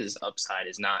touchdown, but his upside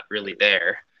is not really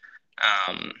there.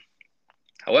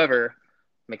 However,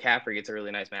 McCaffrey gets a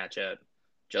really nice matchup.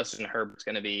 Justin Herbert's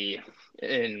going to be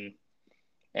in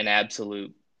an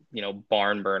absolute,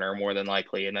 barn burner more than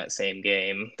likely in that same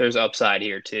game. There's upside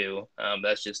here too.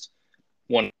 That's just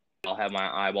one I'll have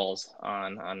my eyeballs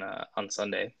on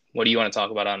Sunday. What do you want to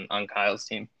talk about on Kyle's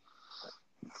team?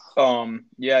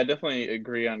 Yeah, I definitely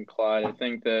agree on Clyde. I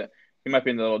think that he might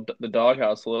be in the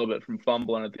doghouse a little bit from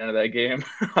fumbling at the end of that game.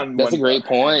 That's a great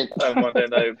point. On Monday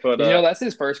night, but Did you know that's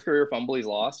his first career fumble he's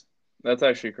lost? That's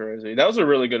actually crazy. That was a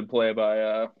really good play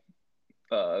by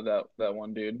that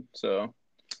one dude. So,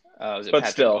 was it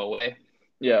Patrick Owe?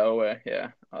 Yeah, Owe. Yeah.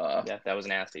 Yeah, that was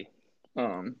nasty.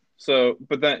 So,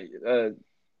 but then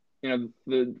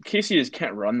the KC just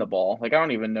can't run the ball. Like I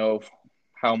don't even know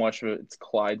how much of it's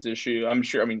Clyde's issue. I'm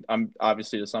sure. I mean, I'm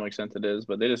obviously to some extent it is,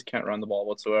 but they just can't run the ball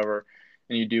whatsoever.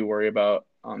 And you do worry about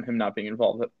him not being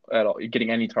involved at all, getting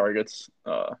any targets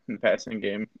in the passing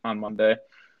game on Monday.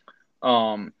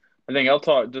 I think I'll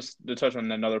talk just to touch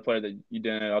on another player that you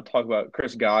didn't. I'll talk about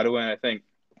Chris Godwin. I think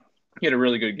he had a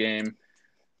really good game.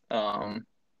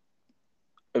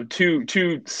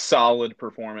 Two solid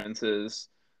performances.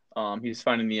 He's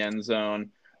finding the end zone.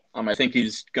 I think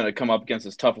he's going to come up against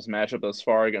his toughest matchup thus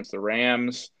far against the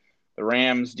Rams. The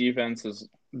Rams defense has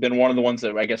been one of the ones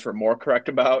that I guess we're more correct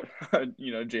about.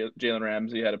 Jalen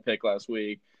Ramsey had a pick last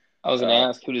week. I was going to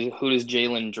ask, who does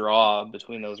Jalen draw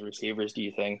between those receivers, do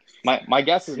you think? My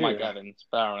guess is Mike Evans,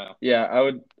 but I don't know. Yeah,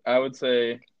 I would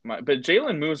say but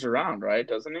Jalen moves around, right?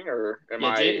 Doesn't he? Or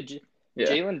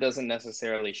Jalen doesn't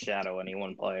necessarily shadow any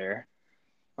one player.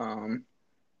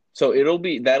 So that'll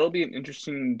be an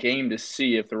interesting game to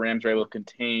see if the Rams are able to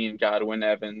contain Godwin,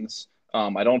 Evans.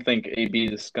 I don't think AB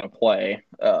is going to play.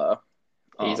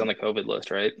 He's on the COVID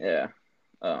list, right? Yeah.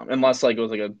 Unless it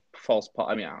was a false.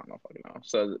 I mean, I don't know if I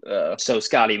know. So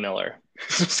Scotty Miller.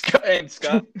 Scotty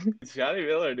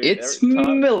Miller, dude. It's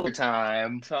Miller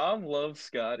time. Tom loves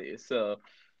Scotty, so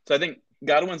I think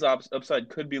Godwin's upside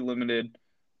could be limited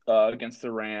against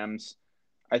the Rams.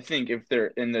 I think if they're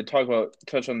in the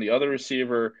touch on the other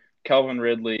receiver, Calvin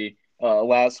Ridley.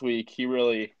 Last week he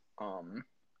really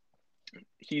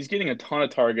he's getting a ton of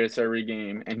targets every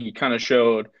game, and he kind of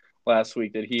showed last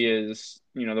week that he is,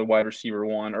 the wide receiver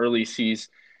one. Or at least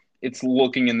it's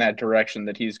looking in that direction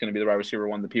that he's going to be the wide receiver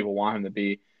one that people want him to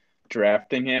be,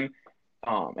 drafting him.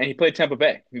 And he played Tampa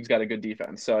Bay, who's got a good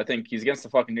defense. So I think he's against the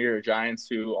fucking New York Giants,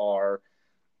 who are,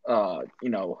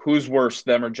 who's worse,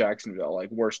 them or Jacksonville,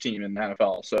 like worst team in the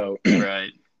NFL. So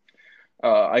right.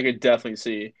 I could definitely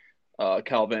see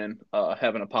Calvin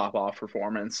having a pop-off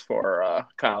performance for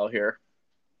Kyle here.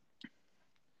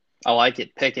 I like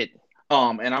it. Pick it.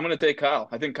 And I'm going to take Kyle.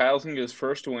 I think Kyle's going to get his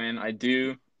first win. I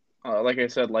do, like I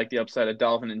said, like the upside of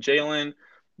Dalvin and Jalen.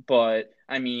 But,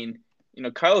 I mean,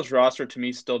 Kyle's roster to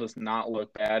me still does not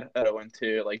look bad at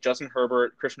 0-2. Like Justin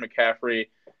Herbert, Christian McCaffrey,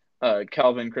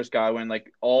 Calvin, Chris Godwin,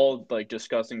 all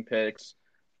disgusting picks.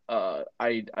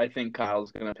 I think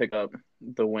Kyle's going to pick up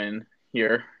the win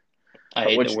here. I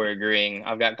hate that we're agreeing.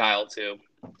 I've got Kyle too.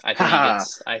 I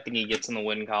think he gets in the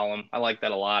win column. I like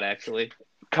that a lot, actually.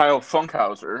 Kyle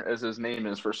Funkhauser, as his name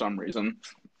is for some reason.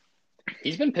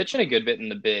 He's been pitching a good bit in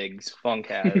the bigs. Funk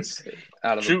has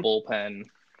out of the bullpen.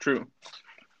 True.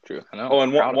 I know. Oh,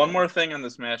 and one more thing on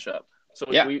this matchup. So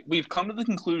we've come to the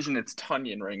conclusion it's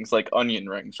Tunyon rings, like onion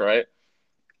rings, right?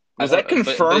 Is that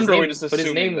confirmed, or we just assuming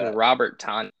his name is Robert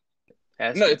Tonyan.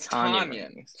 No, it's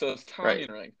Tonyan. So it's Tunyon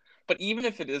ring. But even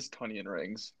if it is Tunyon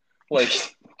rings,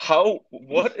 what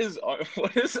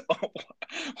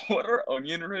are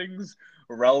onion rings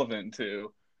relevant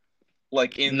to?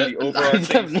 In the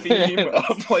overarching theme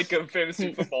of a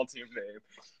fantasy football team name.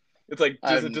 It's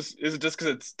is it just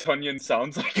because it's Tunyon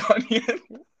sounds like onion?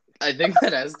 I think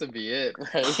that has to be it,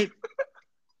 right?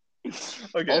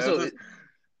 Okay. Also,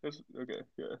 okay,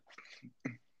 yeah.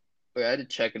 I had to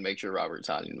check and make sure Robert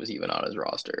Tonyan was even on his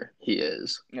roster. He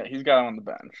is. Yeah, he's got him on the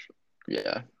bench.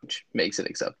 Yeah, which makes it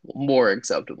acceptable, more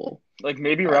acceptable. Like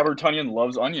maybe All right, Robert Tonyan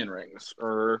loves onion rings,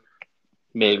 or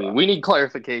maybe we need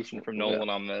clarification from yeah, Nolan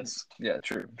on this. yeah,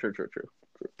 true.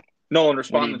 Nolan, We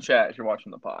respond in the need. chat if you're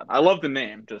watching the pod. I love the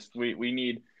name. Just we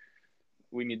need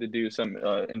to do some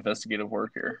investigative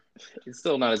work here. It's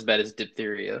still not as bad as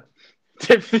diphtheria.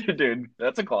 Dude,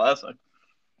 that's a classic.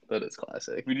 That is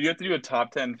classic. We do have to do a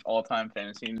top 10 all-time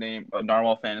fantasy name, a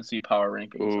Narwhal fantasy power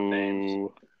rankings of names.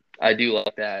 Ooh, I do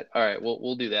like that. All right,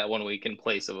 we'll do that one week in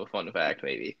place of a fun fact,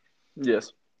 maybe.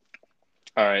 Yes.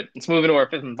 All right, let's move into our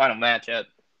fifth and final matchup.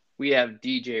 We have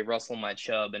DJ Russell My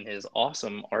Chubb and his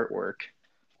awesome artwork.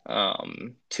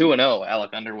 2-0 Alec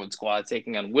Underwood squad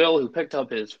taking on Will, who picked up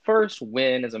his first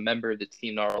win as a member of the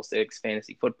Team Gnarl 6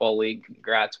 Fantasy Football League.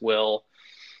 Congrats, Will.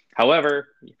 However,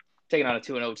 taking on a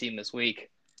 2-0 team this week.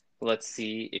 Let's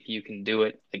see if you can do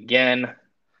it again.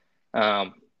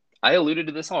 I alluded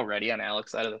to this already on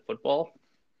Alec's side of the football.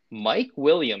 Mike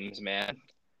Williams, man.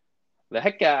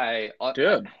 That guy,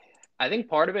 Good. I think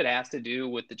part of it has to do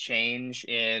with the change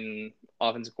in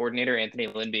offensive coordinator, Anthony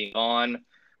Lynn being gone.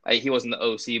 He wasn't the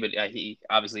OC, but he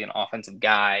obviously an offensive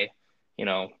guy,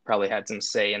 probably had some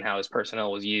say in how his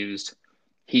personnel was used.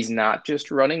 He's not just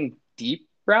running deep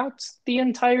routes the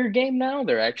entire game now.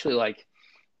 They're actually like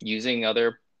using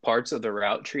other parts of the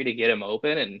route tree to get him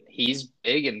open, and he's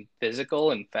big and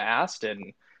physical and fast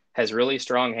and has really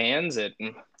strong hands. And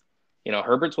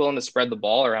Herbert's willing to spread the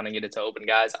ball around and get it to open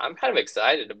guys. I'm kind of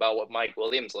excited about what Mike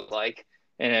Williams looks like,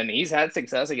 and he's had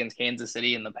success against Kansas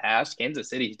City in the past. Kansas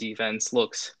City's defense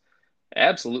looks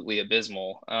absolutely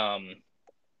abysmal.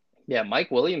 Yeah,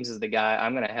 Mike Williams is the guy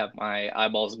I'm going to have my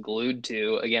eyeballs glued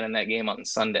to again in that game on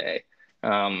Sunday.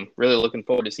 Really looking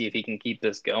forward to see if he can keep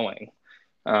this going.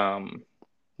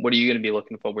 What are you going to be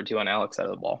looking forward to on Alec's side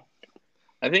of the ball?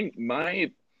 I think I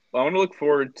want to look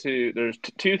forward to, there's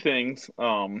two things.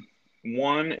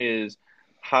 One is,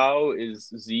 how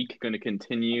is Zeke going to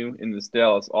continue in this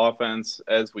Dallas offense?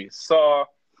 As we saw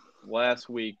last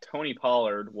week, Tony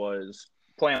Pollard was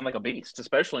playing like a beast,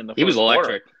 especially in the He was first quarter.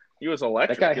 electric. He was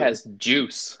electric. That guy has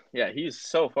juice. Yeah, he's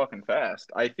so fucking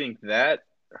fast. I think that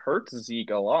hurts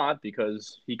Zeke a lot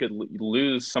because he could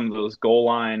lose some of those goal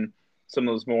line, some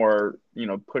of those more,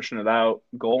 pushing it out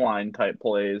goal line type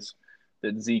plays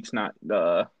that Zeke's not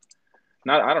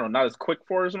I don't know, not as quick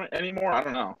for us anymore. I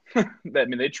don't know. I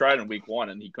mean, they tried in week 1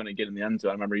 and he couldn't get in the end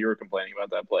zone. I remember you were complaining about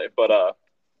that play, but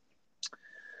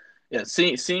yeah,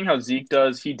 seeing how Zeke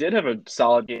does, he did have a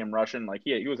solid game rushing. Like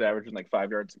he was averaging like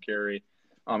 5 yards a carry,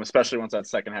 especially once that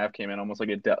second half came in, almost like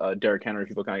a Derrick Henry.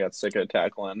 People kind of got sick of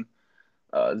tackling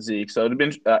Zeke. So it'd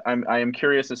been. I am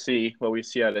curious to see what we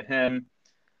see out of him.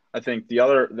 I think the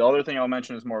other thing I'll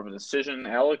mention is more of a decision.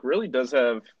 Alec really does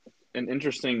have an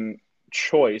interesting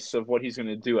choice of what he's going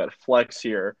to do at flex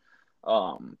here.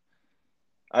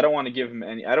 I don't want to give him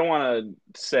any. I don't want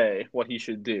to say what he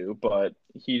should do, but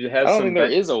he has. I don't think there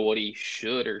is a what he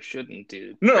should or shouldn't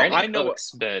do. No, Brandon I know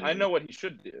Cooks I know what he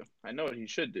should do.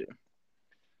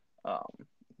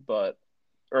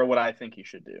 Or what I think he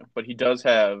should do. But he does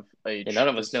have a. And none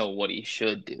of us know what he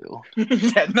should do.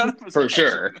 Yeah, none of us for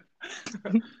sure.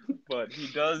 But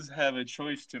he does have a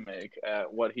choice to make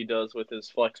at what he does with his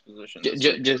flex position.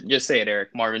 Just say it,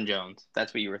 Eric. Marvin Jones.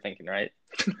 That's what you were thinking, right?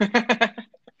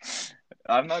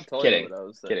 I'm not telling you what I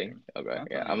was thinking. Okay.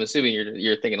 Yeah, I'm assuming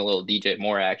you're thinking a little DJ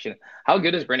Moore action. How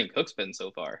good has Brandon Cooks been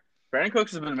so far? Brandon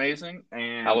Cooks has been amazing,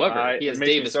 and however, he has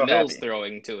Davis Mills happy.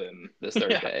 throwing to him this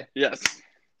Thursday. Yeah. Yes.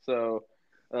 So,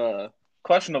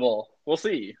 questionable. We'll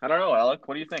see. I don't know, Alec.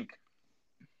 What do you think?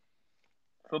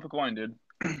 Flip a coin, dude.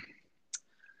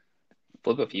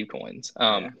 Flip a few coins.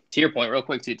 To your point, real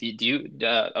quick, do you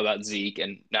about Zeke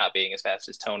and not being as fast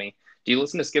as Tony? Do you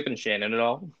listen to Skip and Shannon at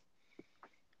all?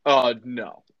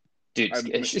 No.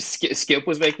 Dude, Skip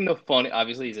was making the funny.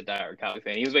 Obviously, he's a diehard Cowboy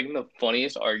fan. He was making the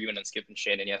funniest argument on Skip and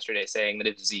Shannon yesterday, saying that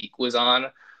if Zeke was on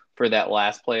for that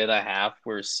last play of the half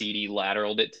where CD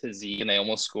lateraled it to Zeke and they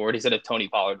almost scored, he said if Tony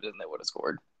Pollard didn't, they would have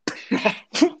scored.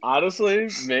 Honestly,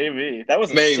 maybe. That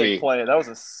was a sick play. That was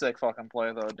a sick fucking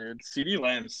play, though, dude. CD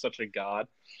Lamb is such a god.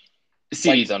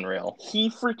 CD's unreal. He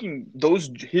freaking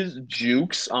his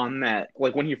jukes on that,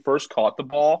 like when he first caught the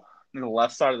ball on the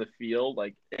left side of the field,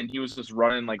 like, and he was just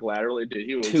running like laterally, dude.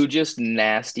 He was two just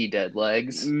nasty dead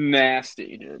legs.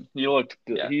 Nasty, dude.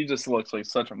 He just looks like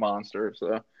such a monster.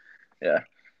 So, yeah.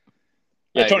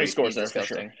 Yeah, Tony scores there for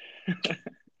sure.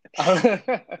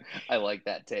 I like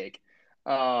that take.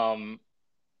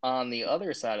 On the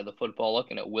other side of the football,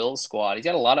 looking at Will's squad, he's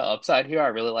got a lot of upside here. I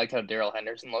really liked how Darrell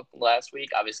Henderson looked last week.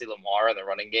 Obviously, Lamar and the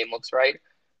running game looks right.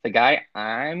 The guy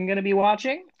I'm going to be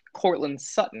watching, Cortland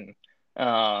Sutton.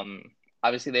 Um,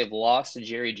 Obviously, they've lost to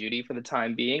Jerry Jeudy for the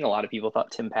time being. A lot of people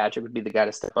thought Tim Patrick would be the guy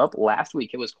to step up. Last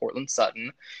week, it was Cortland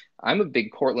Sutton. I'm a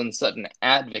big Cortland Sutton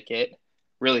advocate.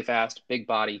 Really fast, big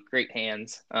body, great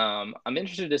hands. I'm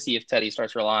interested to see if Teddy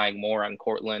starts relying more on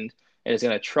Cortland and is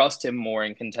going to trust him more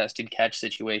in contested catch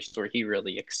situations where he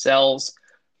really excels.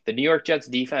 The New York Jets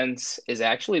defense has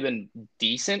actually been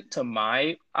decent to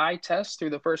my eye test through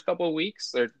the first couple of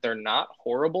weeks. They're not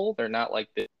horrible. They're not like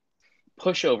the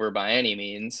pushover by any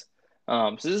means.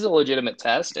 So this is a legitimate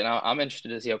test, and I'm interested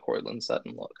to see how Cortland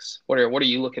Sutton looks. What are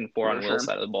you looking for on Will's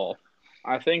side of the ball?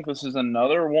 I think this is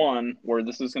another one where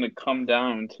this is going to come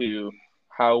down to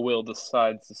how Will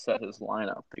decides to set his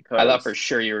lineup. Because I thought for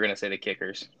sure you were going to say the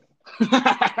kickers.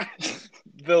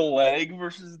 The leg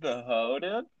versus the hoe,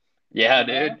 dude. Yeah,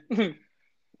 dude.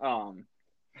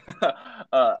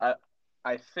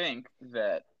 I think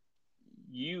that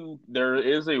there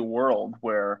is a world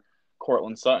where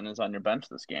Cortland Sutton is on your bench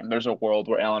this game. There's a world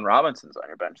where Allen Robinson's on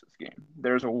your bench this game.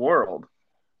 There's a world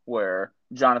where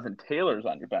Jonathan Taylor's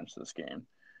on your bench this game.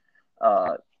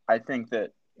 I think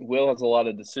that Will has a lot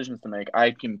of decisions to make.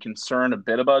 I am concerned a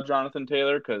bit about Jonathan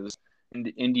Taylor because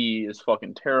Indy is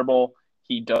fucking terrible.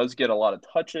 He does get a lot of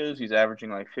touches. He's averaging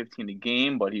like 15 a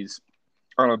game, but he's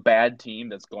on a bad team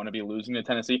that's going to be losing to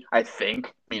Tennessee. I think.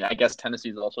 I mean, I guess Tennessee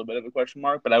is also a bit of a question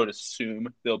mark, but I would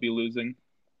assume they'll be losing.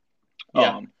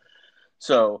 Yeah.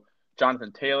 So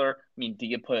Jonathan Taylor. I mean, do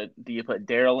you put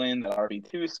Darrell in the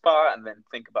RB2 spot and then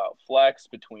think about flex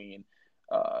between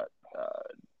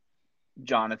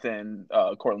Jonathan,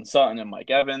 Cortland Sutton, and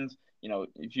Mike Evans? You know,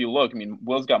 if you look, I mean,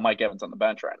 Will's got Mike Evans on the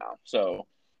bench right now, so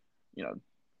you know,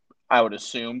 I would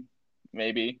assume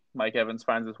maybe Mike Evans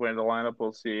finds his way into the lineup.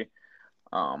 We'll see.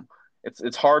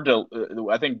 It's hard to.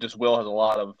 I think just Will has a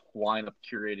lot of lineup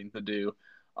curating to do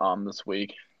this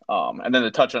week. And then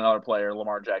to touch on another player,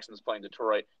 Lamar Jackson is playing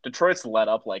Detroit. Detroit's let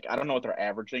up like I don't know what they're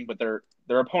averaging, but their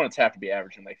opponents have to be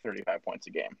averaging like 35 points a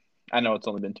game. I know it's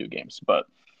only been 2 games, but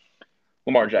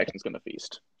Lamar Jackson's going to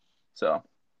feast. So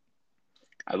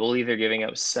I believe they're giving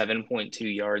up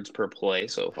 7.2 yards per play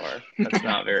so far. That's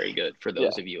not very good for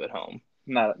those of you at home.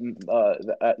 Not.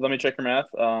 Let me check your math.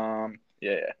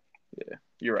 Yeah,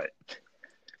 you're right.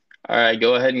 All right,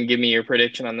 go ahead and give me your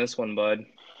prediction on this one, bud.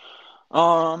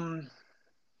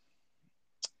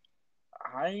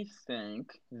 I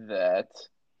think that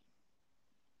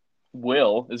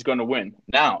Will is going to win.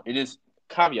 Now, it is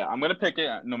caveat. I'm going to pick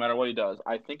it no matter what he does.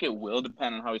 I think it will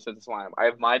depend on how he sets his lineup. I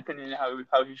have my opinion on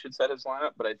how he should set his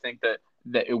lineup, but I think that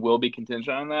it will be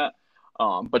contingent on that.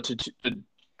 But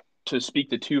to speak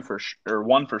to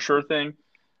one for sure thing,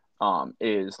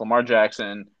 is Lamar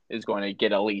Jackson is going to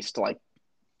get at least like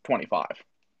 25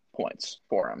 points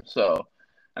for him. So,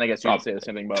 and I guess you could say the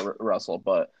same thing about Russell,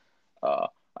 but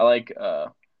I like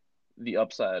the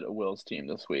upside of Will's team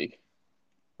this week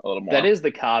a little more. That is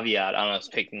the caveat on us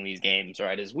picking these games,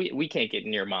 right? Is we can't get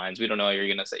in your minds. We don't know how you're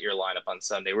going to set your lineup on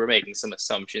Sunday. We're making some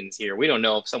assumptions here. We don't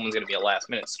know if someone's going to be a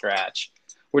last-minute scratch.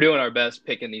 We're doing our best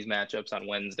picking these matchups on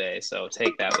Wednesday, so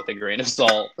take that with a grain of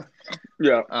salt.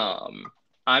 Yeah.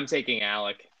 I'm taking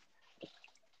Alec.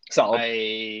 Solid.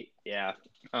 I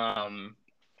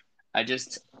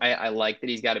like that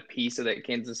he's got a piece of that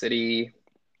Kansas City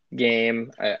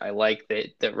game. I like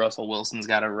that Russell Wilson's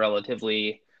got a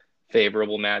relatively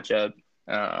favorable matchup.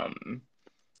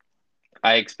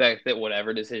 I expect that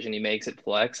whatever decision he makes at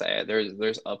flex,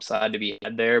 there's upside to be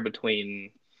had there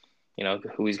between, you know,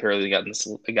 who he's currently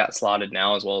got slotted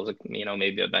now, as well as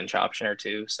maybe a bench option or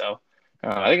two. So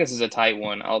I think this is a tight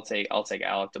one. I'll take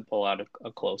Alec to pull out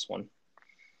a close one.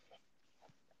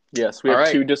 Yes, we have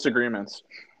 2 disagreements.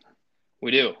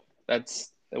 We do.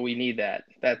 We need that.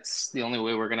 That's the only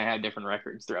way we're going to have different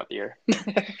records throughout the year.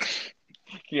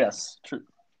 Yes, true.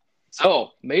 So,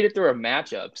 made it through our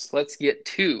matchups. Let's get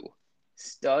to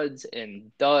studs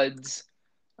and duds.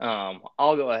 I'll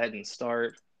go ahead and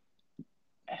start.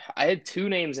 I had 2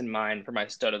 names in mind for my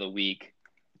stud of the week.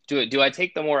 Do I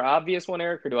take the more obvious one,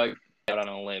 Eric, or do I go out on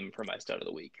a limb for my stud of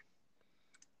the week?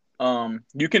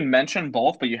 You can mention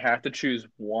both, but you have to choose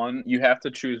one. You have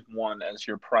to choose one as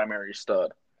your primary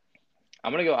stud.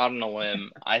 I'm going to go out on a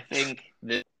limb. I think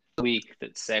this week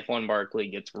that Saquon Barkley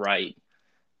gets right.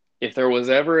 If there was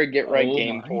ever a get-right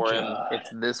game for him, it's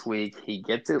this week. He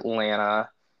gets Atlanta.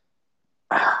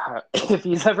 If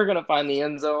he's ever going to find the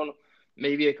end zone,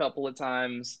 maybe a couple of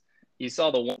times. You saw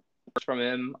the one from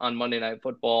him on Monday Night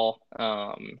Football.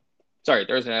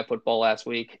 Thursday Night Football last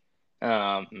week.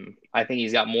 I think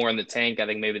he's got more in the tank. I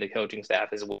think maybe the coaching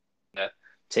staff is willing to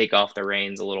take off the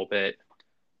reins a little bit.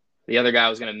 The other guy I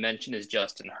was going to mention is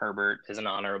Justin Herbert as an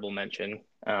honorable mention.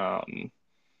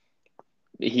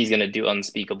 He's going to do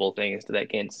unspeakable things to that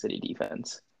Kansas City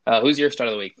defense. Who's your start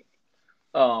of the week?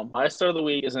 My start of the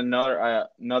week is another.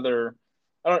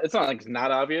 It's not like it's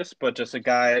not obvious, but just a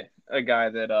guy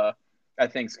that I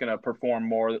think is going to perform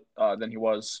more than he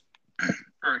was.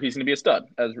 Or he's going to be a stud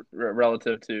as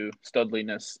relative to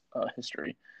studliness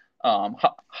history.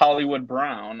 Hollywood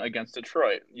Brown against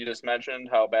Detroit. You just mentioned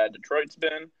how bad Detroit's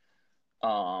been.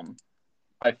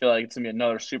 I feel like it's going to be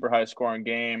another super high scoring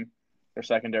game. Their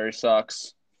secondary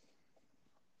sucks.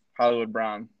 Hollywood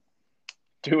Brown,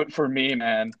 do it for me,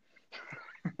 man.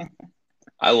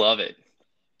 I love it.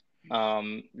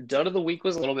 Dud of the week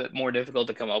was a little bit more difficult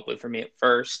to come up with for me at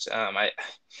first. I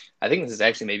think this is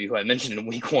actually maybe who I mentioned in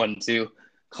week 1 too.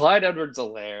 Clyde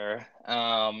Edwards-Helaire.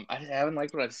 I haven't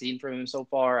liked what I've seen from him so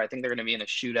far. I think they're going to be in a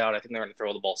shootout. I think they're going to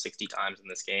throw the ball 60 times in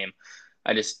this game.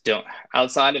 I just don't.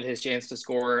 Outside of his chance to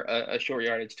score a short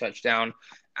yardage touchdown,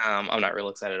 I'm not real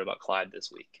excited about Clyde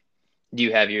this week. Do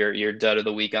you have your dud of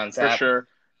the week on tap? For sure.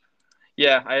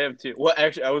 Yeah, I have too. Well,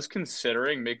 actually, I was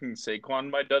considering making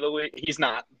Saquon my dud of the week. He's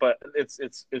not, but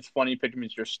it's funny picking him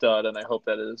as your stud, and I hope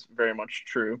that is very much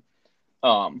true.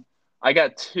 I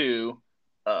got 2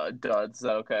 duds. Is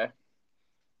that okay?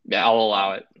 Yeah, I'll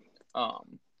allow it.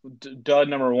 Dud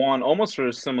number 1, almost for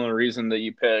a similar reason that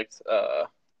you picked.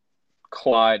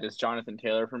 Clyde is Jonathan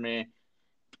Taylor for me.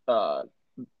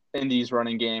 Indy's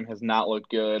running game has not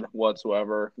looked good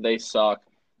whatsoever. They suck.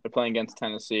 They're playing against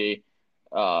Tennessee.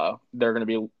 I think they're going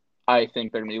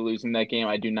to be losing that game.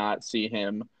 I do not see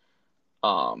him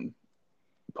putting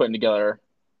together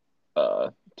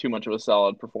too much of a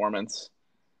solid performance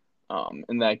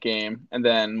in that game. And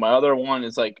then my other one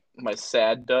is like my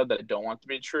sad dud that I don't want to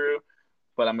be true,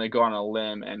 but I'm going to go on a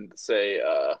limb and say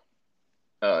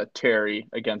Terry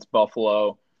against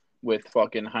Buffalo with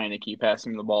fucking Heineke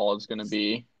passing the ball is going to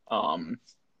be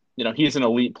he's an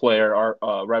elite player, our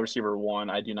wide receiver 1.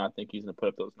 I do not think he's going to put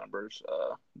up those numbers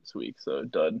this week. So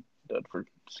dud for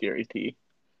Scary T.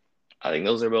 I think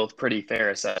those are both pretty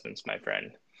fair assessments, my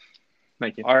friend.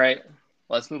 Thank you. All right,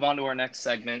 let's move on to our next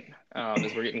segment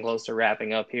as we're getting close to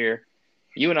wrapping up here.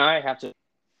 You and I have to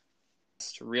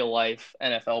real life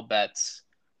NFL bets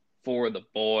for the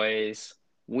boys.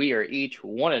 We are each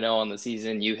 1-0 on the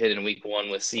season. You hit in week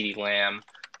 1 with CeeDee Lamb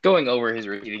going over his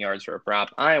receiving yards for a prop.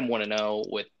 I am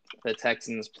 1-0 with the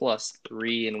Texans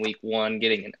 +3 in week 1,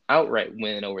 getting an outright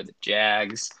win over the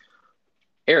Jags.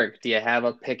 Eric, do you have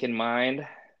a pick in mind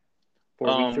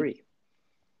for week 3?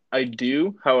 I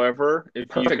do. However,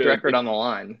 perfect record on the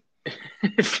line.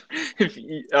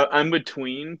 I'm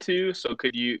between 2, so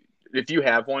could you, if you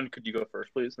have one, could you go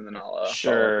first, please, and then I'll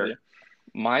sure.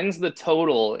 Mine's the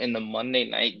total in the Monday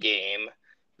night game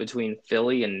between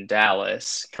Philly and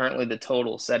Dallas. Currently, the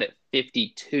total set at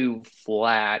 52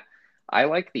 flat. I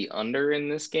like the under in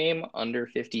this game, under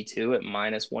 52 at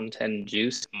 -110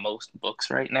 juice. Most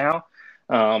books right now.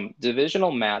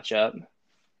 Divisional matchup.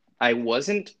 I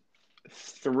wasn't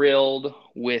thrilled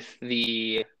with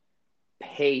the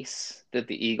pace that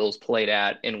the Eagles played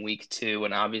at in week 2,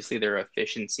 and obviously their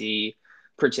efficiency,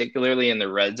 particularly in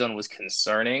the red zone, was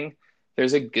concerning.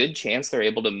 There's a good chance they're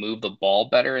able to move the ball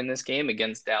better in this game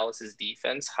against Dallas's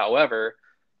defense. However,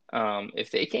 if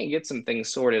they can't get some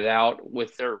things sorted out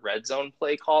with their red zone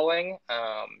play calling,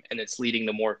 and it's leading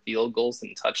to more field goals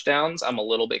than touchdowns, I'm a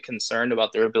little bit concerned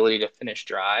about their ability to finish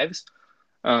drives.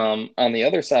 On the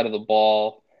other side of the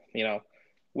ball,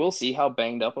 we'll see how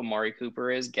banged up Amari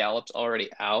Cooper is. Gallup's already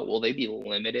out. Will they be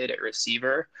limited at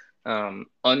receiver?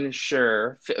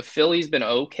 Unsure. Philly's been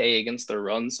okay against the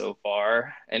run so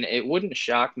far, and it wouldn't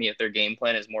shock me if their game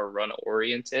plan is more run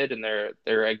oriented, and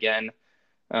they're again,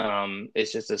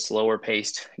 it's just a slower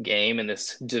paced game in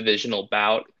this divisional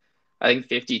bout. I think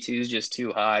 52 is just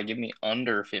too high. Give me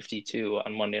under 52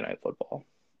 on Monday Night Football.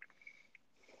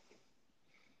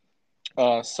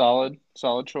 Solid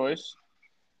choice.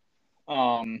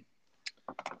 On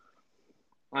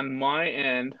my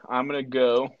end, I'm gonna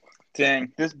go.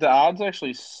 Dang, the odds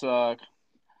actually suck.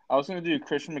 I was gonna do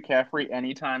Christian McCaffrey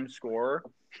anytime scorer.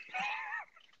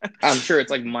 I'm sure it's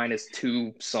like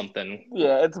 -2 something.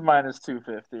 Yeah, it's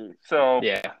 -250. So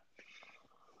yeah,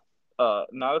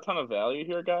 not a ton of value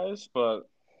here, guys. But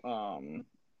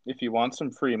if you want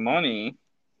some free money,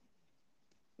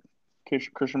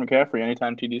 Christian McCaffrey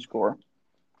anytime TD score.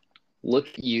 Look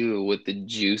at you with the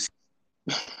juice.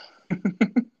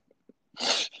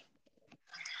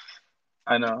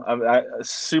 I know. I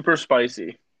super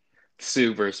spicy.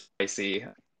 Super spicy.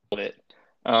 Love it.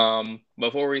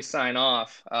 Before we sign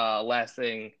off, last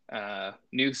thing,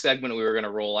 new segment we were going to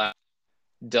roll out.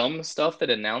 Dumb stuff that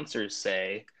announcers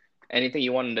say. anything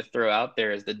you wanted to throw out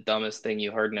there as the dumbest thing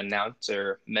you heard an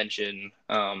announcer mention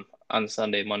on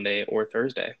Sunday, Monday, or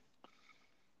Thursday?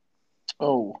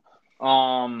 Oh,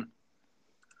 I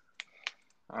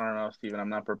don't know, Steven. I'm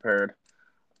not prepared.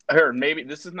 I heard maybe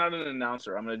this is not an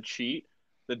announcer. I'm gonna cheat.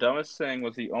 The dumbest thing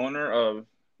was the owner of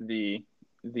the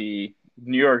New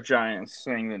York Giants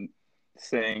defending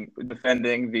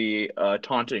the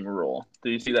taunting rule.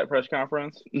 Did you see that press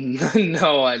conference?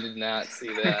 No, I did not see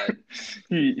that.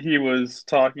 He was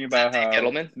talking about how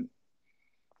Gettleman?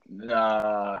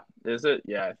 Is it?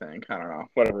 Yeah, I think. I don't know.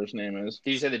 Whatever his name is.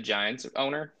 Did you say the Giants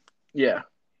owner? Yeah.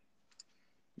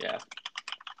 Yeah.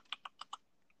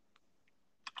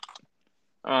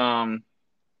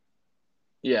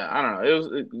 Yeah, I don't know. It was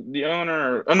the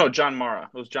owner. Oh no, John Mara.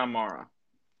 It was John Mara.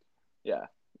 Yeah,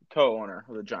 co-owner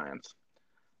of the Giants.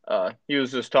 He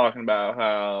was just talking about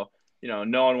how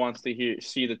no one wants to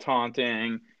see the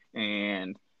taunting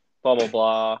and blah blah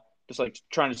blah. Just like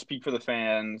trying to speak for the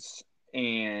fans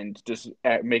and just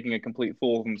making a complete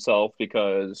fool of himself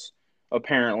because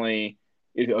apparently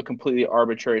a completely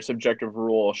arbitrary subjective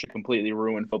rule should completely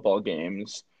ruin football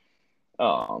games.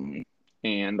 And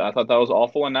I thought that was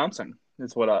awful announcing.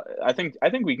 Is what I think. I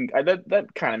think we can.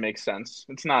 That kind of makes sense.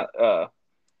 It's not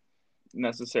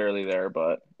necessarily there,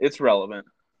 but it's relevant.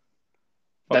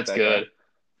 That's good.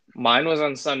 Mine was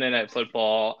on Sunday Night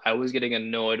Football. I was getting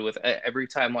annoyed with every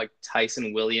time like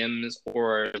Tyson Williams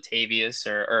or Latavius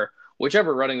or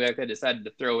whichever running back they decided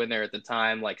to throw in there at the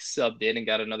time, like subbed in and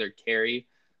got another carry.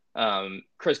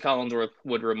 Chris Collinsworth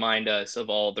would remind us of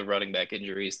all the running back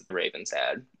injuries that the Ravens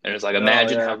had. And it's like,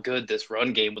 imagine how good this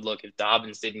run game would look if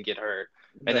Dobbins didn't get hurt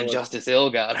and then Justice Hill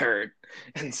got hurt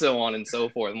and so on and so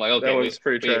forth. I'm like, okay, that was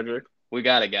pretty tragic. We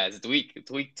got it, guys. It's week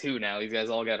 2 now. These guys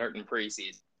all got hurt in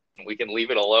preseason. We can leave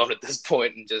it alone at this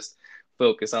point and just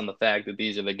focus on the fact that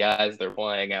these are the guys they're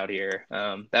playing out here.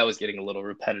 That was getting a little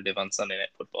repetitive on Sunday Night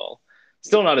Football.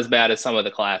 Still not as bad as some of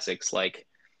the classics. Like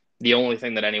the only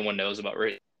thing that anyone knows about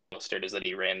Rick Mostert is that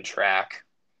he ran track.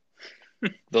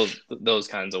 Those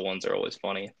kinds of ones are always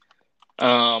funny.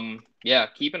 Yeah,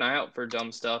 keep an eye out for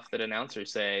dumb stuff that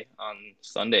announcers say on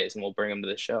Sundays, and we'll bring them to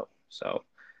the show. So,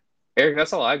 Eric,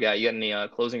 that's all I got. You got any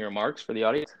closing remarks for the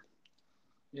audience?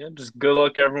 Yeah, just good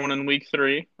luck everyone in week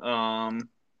 3.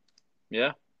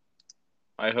 Yeah,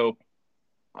 I hope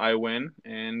I win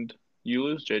and you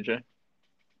lose, JJ.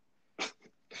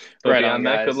 But beyond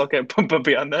that, good luck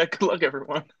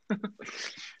everyone.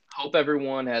 Hope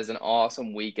everyone has an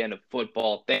awesome weekend of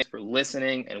football. Thanks for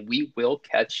listening, and we will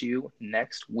catch you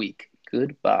next week.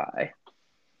 Goodbye.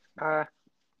 Bye.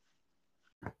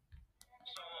 How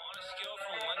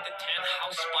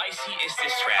spicy is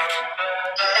this track?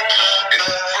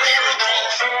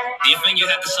 Do you think you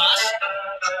have the sauce?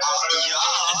 Yeah.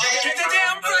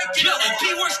 Damn right, yeah.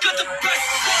 P-Works got the best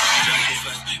sauce.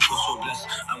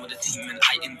 I'm with a team and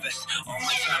I invest all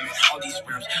my time in all these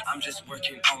rounds. I'm just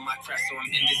working on my craft, so I'm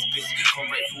in this biz. Come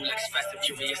right through like Fast and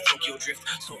Furious Tokyo Drift.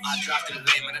 So I drafted the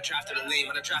lane, I drafted the lane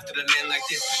like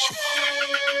this.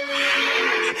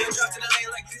 I drafted the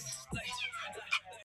lane like this.